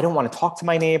want to talk to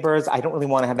my neighbors. I don't really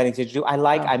want to have anything to do.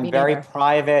 I'm very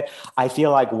private. I feel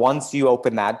like once you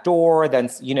open that door, then,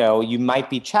 you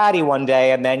might be chatty one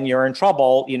day and then you're in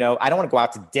trouble. I don't want to go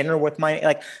out to dinner with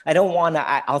I don't want to,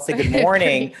 I'll say good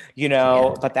morning,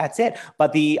 but that's it.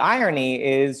 But the irony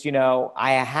is, the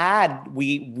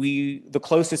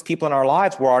closest people in our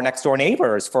lives were our next door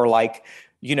neighbors for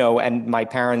and my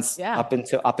parents up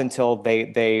until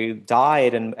they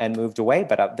died and moved away.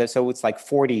 But so it's like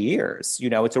 40 years,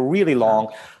 it's a really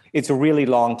long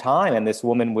time. And this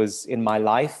woman was in my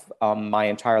life, my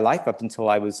entire life up until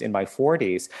I was in my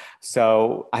 40s.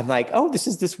 So I'm like, oh, this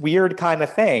is this weird kind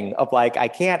of thing of like, I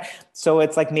can't. So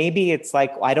it's like, maybe it's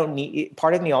like, I don't need,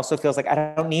 part of me also feels like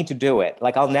I don't need to do it.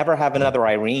 Like I'll never have another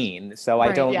Irene. So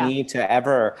I don't need to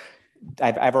ever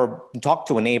talk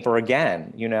to a neighbor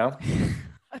again,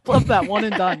 I love that, one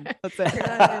and done. That's it.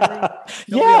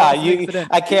 Yeah,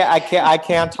 I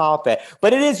can't top it.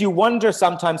 But it is, you wonder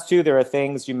sometimes too, there are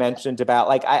things you mentioned about,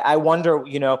 like, I wonder,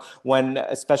 you know, when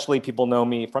especially people know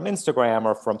me from Instagram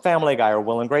or from Family Guy or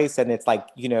Will and Grace, and it's like,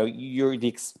 you know,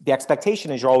 the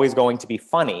expectation is you're always going to be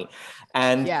funny.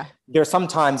 And there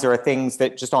are things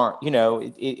that just aren't, you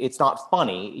know, it's not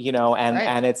funny, you know,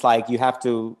 and it's like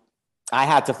I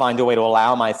had to find a way to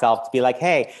allow myself to be like,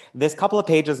 hey, this couple of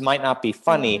pages might not be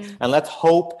funny. And let's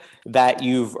hope that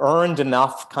you've earned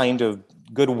enough kind of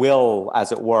goodwill,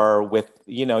 as it were, with,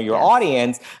 you know, your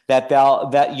audience, that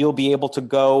you'll be able to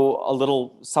go a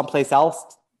little someplace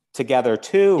else together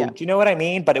too. Do you know what I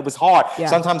mean? But it was hard.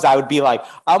 Sometimes I would be like,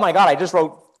 oh my God, I just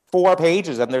wrote 4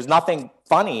 pages and there's nothing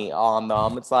funny on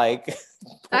them. It's like,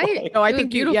 I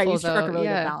think you struck a really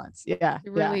good balance. Yeah.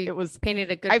 You really it was painted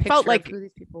a good I picture felt like of who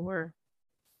these people were.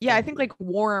 Yeah, I think like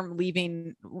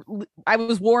I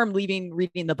was warm leaving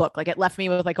reading the book. Like it left me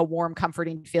with like a warm,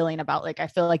 comforting feeling about, like, I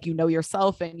feel like you know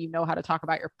yourself and you know how to talk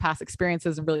about your past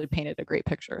experiences, and really painted a great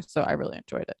picture. So I really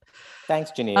enjoyed it.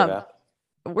 Thanks, Geneva.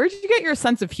 Where did you get your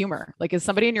sense of humor? Like, is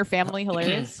somebody in your family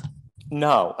hilarious?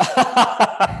 No.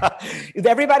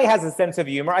 Everybody has a sense of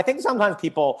humor. I think sometimes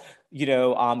people, you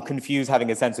know, confuse having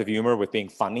a sense of humor with being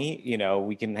funny. You know,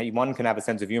 one can have a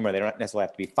sense of humor. They don't necessarily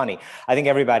have to be funny. I think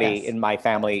everybody in my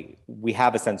family, we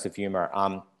have a sense of humor.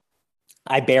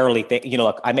 I barely think, you know,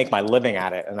 look, I make my living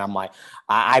at it, and I'm like,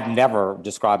 I've never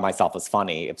described myself as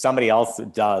funny. If somebody else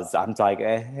does, I'm like,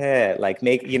 like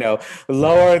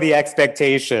lower the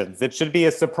expectations. It should be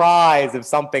a surprise if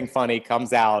something funny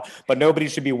comes out, but nobody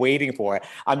should be waiting for it.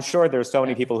 I'm sure there's so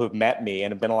many people who've met me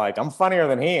and have been like, I'm funnier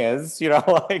than he is, you know,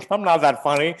 like I'm not that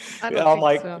funny. I'm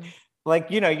like, so. Like,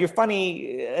 you know, you're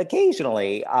funny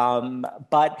occasionally.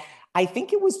 But I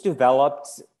think it was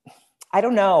developed, I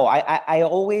don't know. I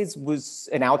always was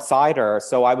an outsider,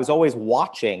 so I was always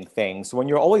watching things. So when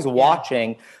you're always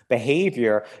watching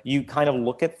behavior, you kind of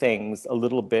look at things a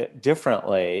little bit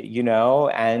differently, you know?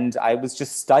 And I was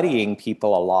just studying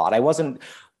people a lot. It wasn't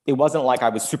like I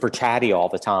was super chatty all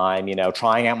the time, you know,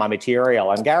 trying out my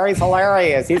material. And Gary's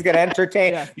hilarious. He's going to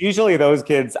entertain. Usually those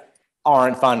kids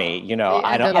aren't funny, you know.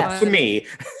 I don't. To me,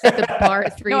 at the bar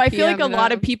at 3 No, I feel like a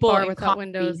lot of people in without comedy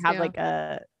windows have like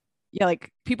a. Yeah,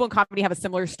 like people in comedy have a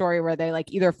similar story where they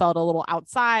like either felt a little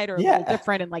outside or a little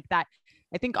different, and like that.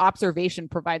 I think observation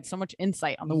provides so much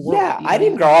insight on the world. Yeah, I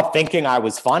didn't grow up thinking I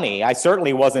was funny. I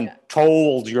certainly wasn't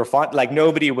told you're fun. Like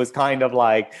nobody was kind of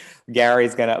like,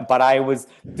 Gary's gonna, but I was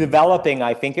developing,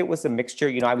 I think it was a mixture,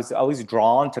 you know, I was always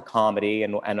drawn to comedy,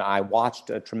 and I watched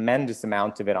a tremendous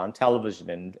amount of it on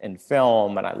television and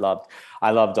film, and I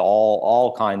loved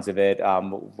all kinds of it,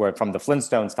 from the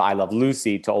Flintstones to I Love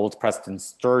Lucy to old Preston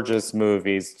Sturges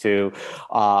movies to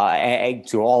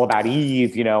All About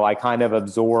Eve. You know, I kind of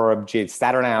absorbed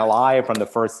Saturday Night Live from the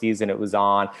first season it was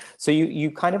on. So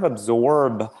you kind of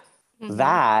absorb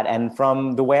that, and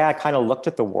from the way I kind of looked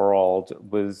at the world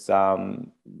was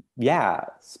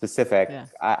specific.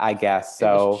 I guess so.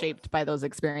 It was shaped by those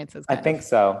experiences. I think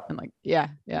so. And like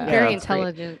very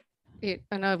intelligent.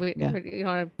 I know you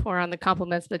want to pour on the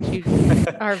compliments, but you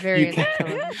are very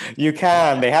intelligent. You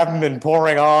can. They haven't been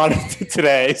pouring on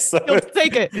today, so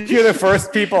take it. You're the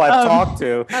first people I've talked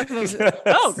to.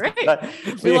 Oh, great!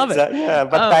 We love it. Yeah,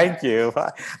 but thank you.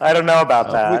 I don't know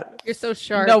about that. You're so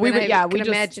sharp. No, we can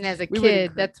imagine as a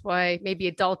kid. That's why maybe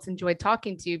adults enjoy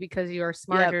talking to you, because you are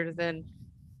smarter than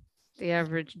the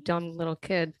average dumb little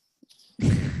kid.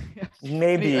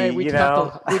 Maybe we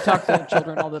talk to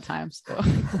children all the time, so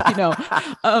you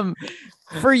know.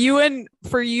 For you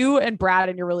and Brad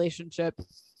in your relationship,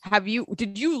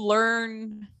 did you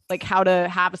learn like how to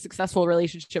have a successful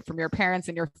relationship from your parents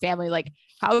and your family? Like,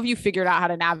 how have you figured out how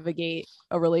to navigate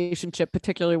a relationship,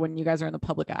 particularly when you guys are in the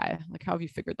public eye? Like, how have you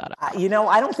figured that out? You know,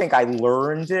 I don't think I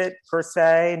learned it per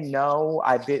se. No,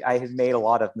 I had made a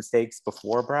lot of mistakes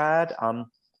before Brad.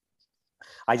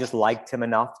 I just liked him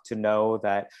enough to know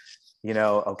that, you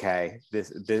know, okay,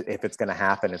 this if it's going to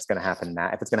happen, it's going to happen now.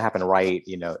 If it's going to happen right,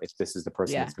 you know, if this is the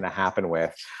person it's going to happen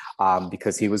with,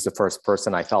 because he was the first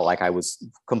person I felt like I was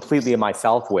completely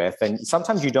myself with. And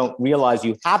sometimes you don't realize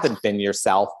you haven't been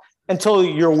yourself until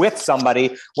you're with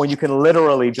somebody when you can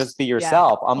literally just be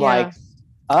yourself. I'm like,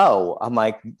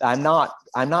 I'm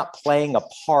not playing a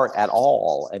part at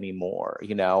all anymore.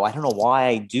 You know, I don't know why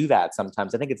I do that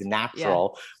sometimes. I think it's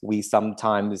natural. We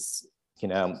sometimes, you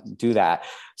know, do that.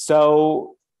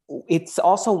 So it's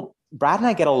also, Brad and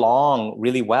I get along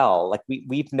really well. Like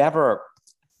we've never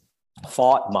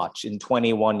fought much in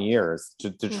 21 years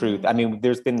to truth. I mean,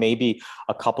 there's been maybe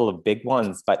a couple of big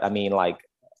ones, but I mean, like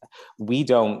we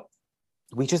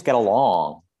just get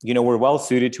along. we're well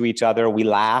suited to each other. We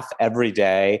laugh every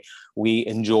day. We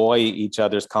enjoy each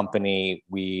other's company.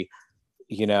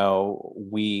 And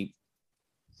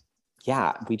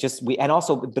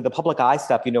also the public eye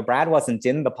stuff, Brad wasn't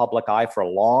in the public eye for a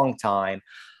long time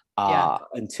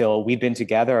until we'd been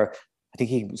together. I think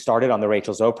he started on the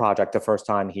Rachel Zoe project the first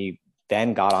time. He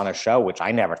then got on a show, which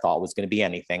I never thought was going to be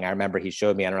anything. I remember he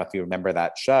showed me, I don't know if you remember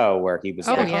that show where he was.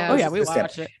 We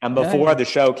watched it. And before the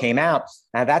show came out,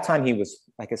 at that time he was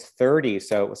like his 30s.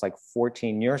 So it was like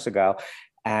 14 years ago.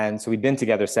 And so we'd been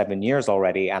together 7 years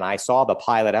already. And I saw the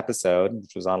pilot episode,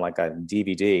 which was on like a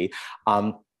DVD.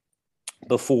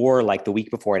 Before, like the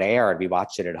week before it aired, we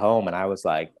watched it at home, and I was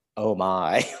like, oh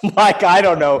my, like, I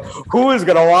don't know who is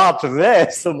going to watch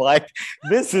this. I'm like,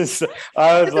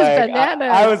 I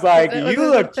was like,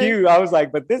 you look cute. I was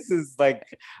like, but this is like,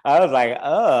 I was like,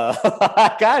 oh,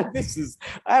 God,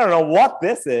 I don't know what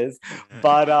this is.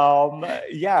 But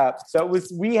so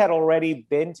we had already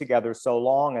been together so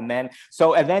long. And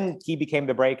then he became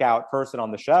the breakout person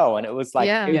on the show. And it was like,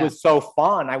 was so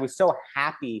fun. I was so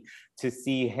happy to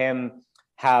see him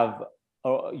have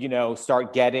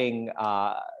start getting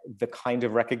the kind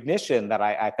of recognition that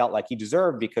I felt like he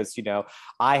deserved, because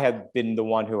I had been the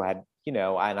one who had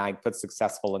and I put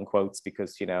successful in quotes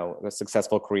because a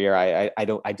successful career,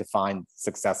 I define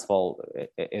successful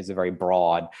is a very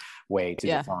broad way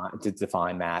to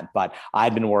define that, but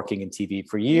I'd been working in TV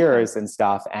for years and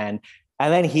stuff, and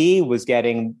then he was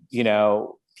getting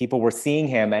people were seeing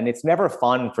him, and it's never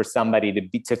fun for somebody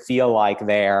to feel like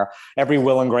every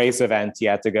Will and Grace event you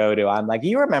have to go to. I'm like,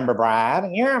 you remember Brad?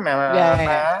 You remember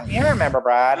Brad? You remember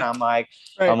Brad? And I'm like,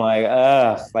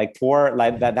 ugh, like poor,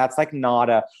 like that. That's like not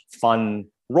a fun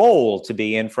role to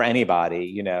be in for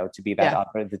anybody, to be that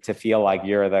to feel like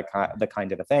you're the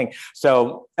kind of a thing.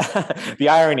 So the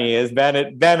irony is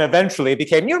then eventually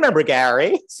became, you remember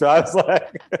Gary? So I was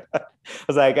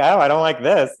like, oh, I don't like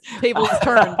this. Tables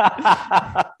turned.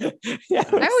 I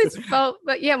always felt,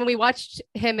 but when we watched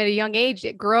him at a young age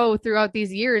grow throughout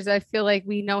these years, I feel like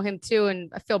we know him too, and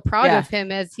I feel proud of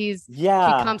him as he's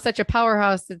become such a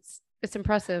powerhouse. It's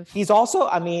impressive. He's also,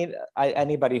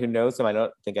 anybody who knows him, I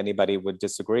don't think anybody would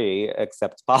disagree,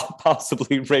 except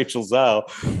possibly Rachel Zoe.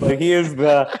 But he is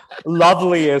the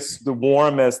loveliest, the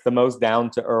warmest, the most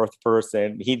down-to-earth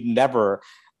person. He's never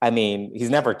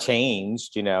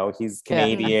changed. He's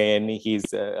Canadian.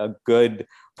 He's a good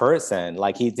person.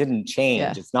 Like, he didn't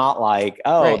change. It's not like,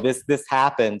 this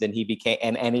happened and he became,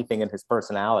 and anything in his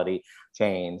personality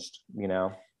changed.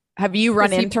 Have you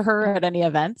run into her at any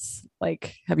events?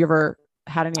 Like, have you ever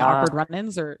had any awkward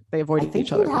run-ins, or they avoided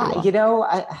each other?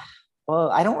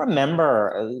 I don't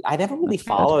remember. I never really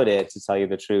followed it, to tell you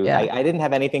the truth. I didn't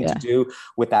have anything to do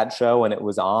with that show when it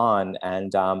was on,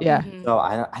 and so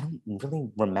I don't really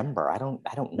remember. I don't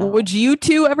know. Would you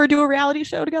two ever do a reality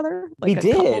show together? Like we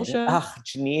did.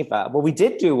 Geneva. Well, we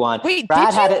did do one. Wait,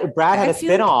 Brad had a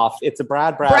spinoff. It's a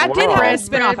Brad did World. Have a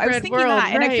spinoff. I was thinking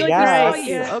that, and I feel like I saw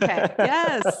you. Okay.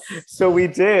 Yes. So we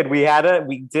did. We had a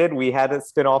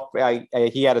spinoff.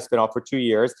 He had a spinoff for 2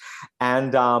 years,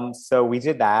 and so we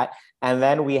did that. And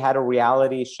then we had a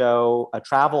reality show, a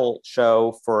travel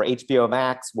show for HBO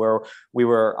Max, where we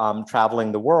were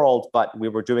traveling the world, but we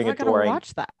were doing it during.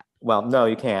 Watch that. Well, no,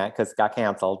 you can't, because it got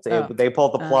canceled. They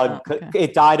pulled the plug.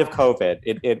 It died of COVID.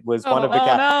 It was one of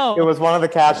the. It was one of the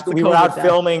catch. We were out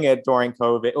filming it during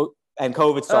COVID, and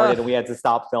COVID started, and we had to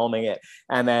stop filming it.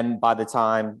 And then by the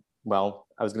time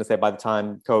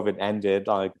COVID ended,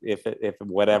 like if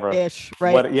whatever ish,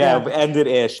 right? Ended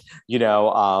ish.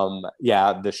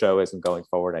 The show isn't going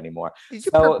forward anymore. Did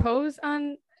you propose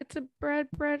on It's a Brad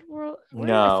World?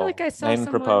 No, I feel like I saw I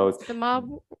didn't propose. The mob.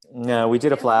 No, we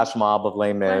did a flash mob of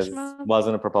Les Mis.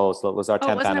 Wasn't a proposal. It was our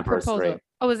 10th anniversary.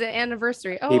 Oh, was it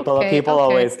anniversary? Oh, people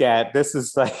always get this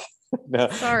is like. No,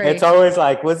 sorry. It's always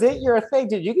like, was it your thing?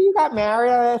 Did you got married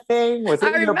on a thing? Was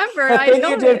it the thing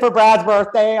you did for Brad's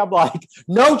birthday? I'm like,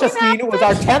 no, Justine, it was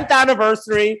our 10th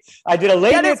anniversary. I did a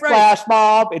latest flash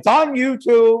mob. It's on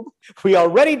YouTube. We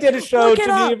already did a show,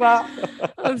 Geneva.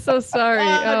 I'm so sorry.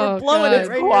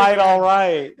 It's quite all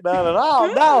right.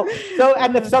 No. So,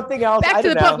 and if something else, back to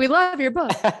the book. We love your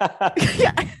book.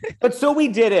 But so we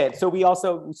did it. So we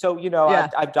also,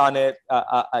 I've done it.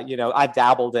 I've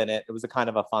dabbled in it. It was a kind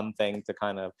of a fun thing to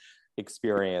kind of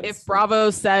experience. If Bravo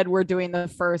said we're doing the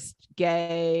first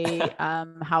gay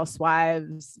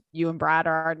housewives, you and Brad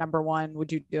are our number one,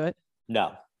 would you do it?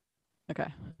 No. Okay.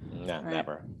 No,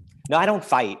 never. No, I don't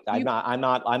fight.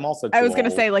 I'm also I was going to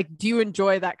old. say, like, do you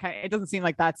enjoy that kind of, it doesn't seem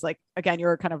like that's like, again,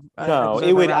 you're kind of, no,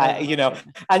 it would,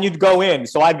 and you'd go in.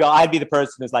 So I'd be the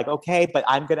person who's like, okay, but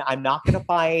I'm not going to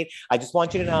fight. I just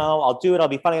want you to know, I'll do it. I'll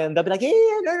be funny. And they'll be like, yeah,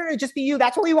 no, just be you.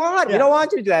 That's what we want. We don't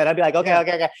want you to do that. And I'd be like,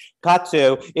 okay. Cut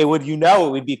to, it would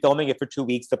be filming it for 2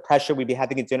 weeks. The pressure, we'd be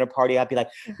having a dinner party. I'd be like,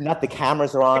 not the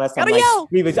cameras are on us.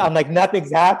 I'm like,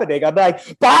 nothing's happening. I'd be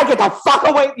like, God, get the fuck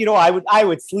away. I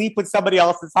would sleep with somebody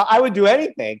else's. I would do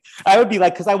anything. I would be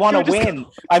like, because I want to win.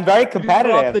 I'm very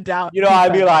competitive.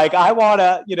 I'd be like, I want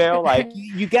to, like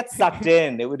you get sucked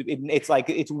in. It's like,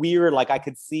 it's weird. Like I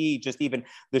could see just even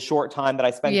the short time that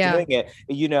I spent doing it,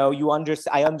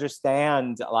 I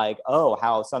understand like,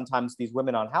 how sometimes these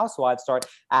women on Housewives start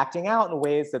acting out in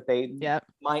ways that they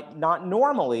might not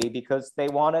normally, because they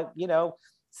want to,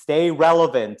 stay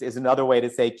relevant is another way to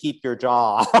say keep your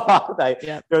job.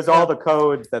 There's all the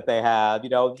codes that they have.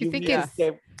 Do you think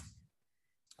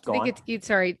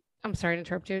I'm sorry to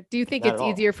interrupt you. Do you think it's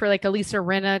easier for like a Lisa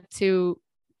Rinna to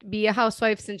be a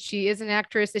housewife since she is an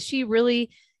actress? Is she really?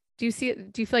 Do you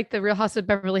feel like the Real House of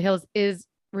Beverly Hills is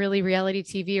really reality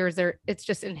TV, or it's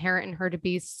just inherent in her to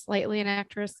be slightly an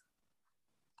actress?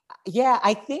 Yeah,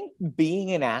 I think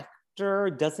being an actor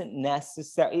doesn't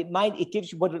necessarily, it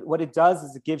gives you what it does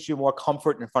is it gives you more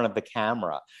comfort in front of the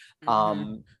camera.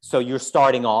 So you're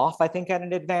starting off, I think, at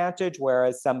an advantage,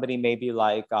 whereas somebody maybe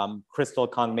like Crystal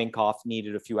Kong Minkoff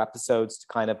needed a few episodes to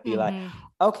kind of be like,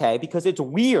 okay, because it's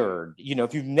weird,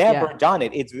 if you've never done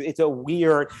it, it's a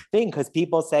weird thing, because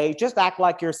people say just act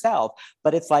like yourself,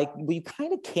 but it's like, we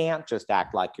kind of can't just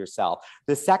act like yourself.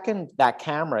 The second that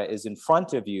camera is in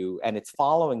front of you and it's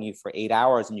following you for 8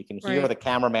 hours and you can hear the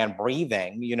cameraman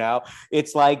breathing,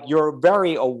 it's like you're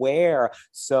very aware.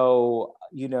 So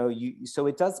so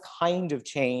it does kind of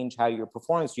change how you're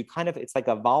performing. So it's like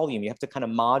a volume. You have to kind of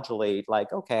modulate,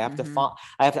 like, okay, I have to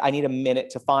I need a minute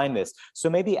to find this. So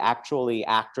maybe actually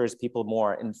actors, people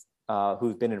more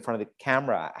who've been in front of the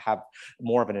camera have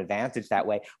more of an advantage that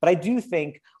way. But I do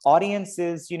think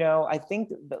audiences, I think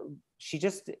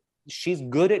she's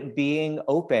good at being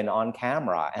open on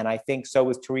camera. And I think so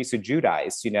is Teresa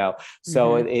Giudice,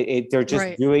 so they're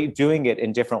just doing it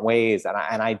in different ways. And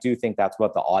I do think that's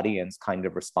what the audience kind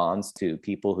of responds to,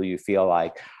 people who you feel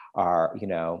like are,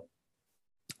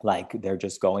 like they're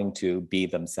just going to be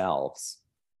themselves.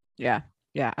 Yeah,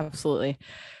 absolutely.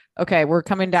 Okay. We're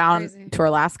coming down to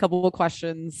our last couple of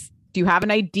questions. Do you have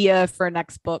an idea for a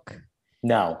next book?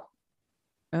 No.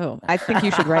 Oh, I think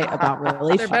you should write about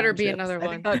relationships. There better be another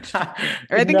one. I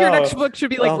think your next book should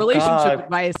be like relationship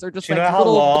advice, or just Do you know how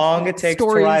long it takes to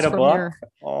write a book?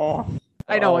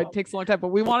 I know it takes a long time, but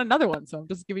we want another one. So I'm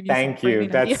just giving you. Thank you.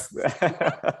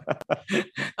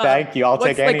 Thank you. I'll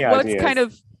take any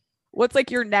ideas. What's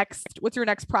your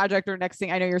next project or next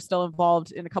thing? I know you're still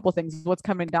involved in a couple of things. What's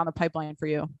coming down the pipeline for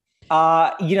you?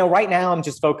 Right now I'm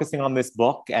just focusing on this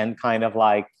book and kind of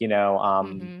like,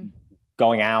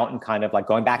 going out and kind of like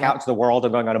going back out into the world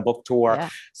and going on a book tour.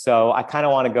 So I kind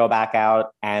of want to go back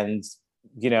out and,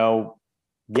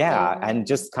 and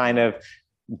just kind of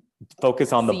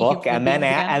focus on the book. And then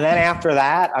after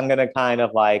that, I'm going to kind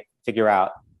of like figure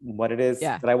out what it is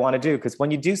that I want to do. Because when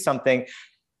you do something,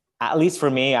 at least for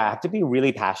me, I have to be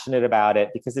really passionate about it,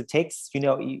 because it takes,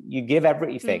 you give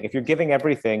everything. If you're giving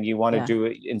everything, you want to do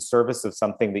it in service of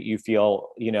something that you feel,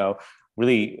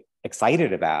 really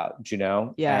excited about,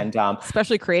 and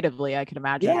especially creatively, I can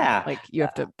imagine. Like you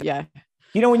have to,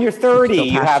 when you're 30,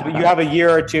 you have a year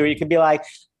or two, you can be like,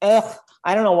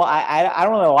 I don't know why I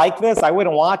don't really like this. I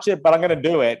wouldn't watch it, but I'm going to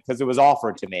do it because it was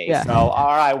offered to me. So, all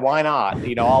right, why not?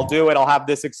 I'll do it. I'll have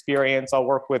this experience. I'll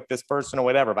work with this person or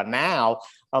whatever. But now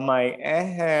I'm like,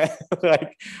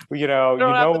 like, you don't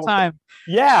have the time.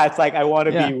 Yeah. It's like, I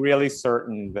want to be really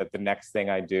certain that the next thing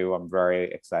I do, I'm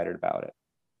very excited about it.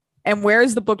 And where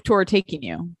is the book tour taking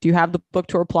you? Do you have the book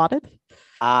tour plotted?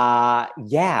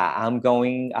 I'm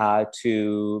going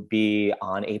to be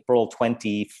on April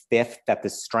 25th at the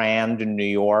Strand in New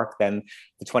York. Then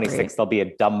the 26th, I'll be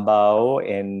at Dumbo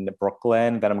in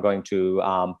Brooklyn. Then I'm going to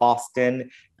Boston,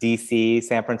 DC,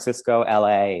 San Francisco,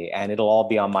 LA, and it'll all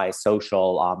be on my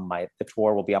social. The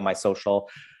tour will be on my social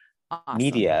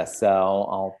media. So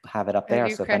I'll have it up there.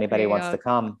 So if anybody wants to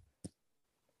come.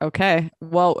 Okay.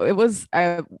 Well, it was,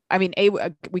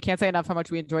 we can't say enough how much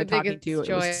we enjoyed talking to you.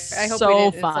 It was I hope we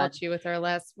didn't insult you with our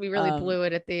last, we really blew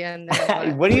it at the end.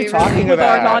 What are you talking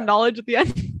about? Our non-knowledge at the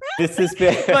end. This has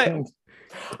been,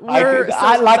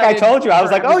 I told you, I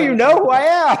was like, oh, you know who I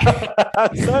am.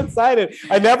 I'm so excited.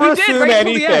 I never assume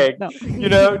anything,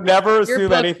 never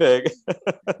assume anything.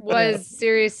 Was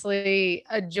seriously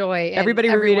a joy. Everybody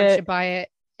read it. Should buy it.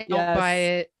 Don't buy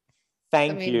it.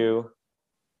 Thank I mean, you.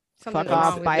 something Fuck off,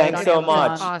 wrong with buy it. it Thanks on so Amazon.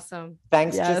 much. Awesome.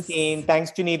 Thanks, Yes. Justine.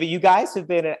 Thanks, Geneva. You guys have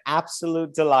been an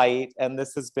absolute delight. And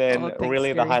this has been thanks, really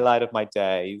the Gary. highlight of my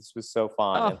day. This was so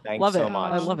fun. Oh, and thanks love so it.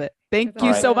 much. I love it. Thank It's you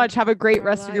all so right. much. Have a great Our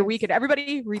rest of your lives. weekend.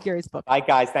 Everybody read Gary's book. Bye,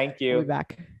 guys. Thank you. We'll be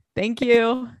back. Thank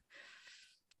you.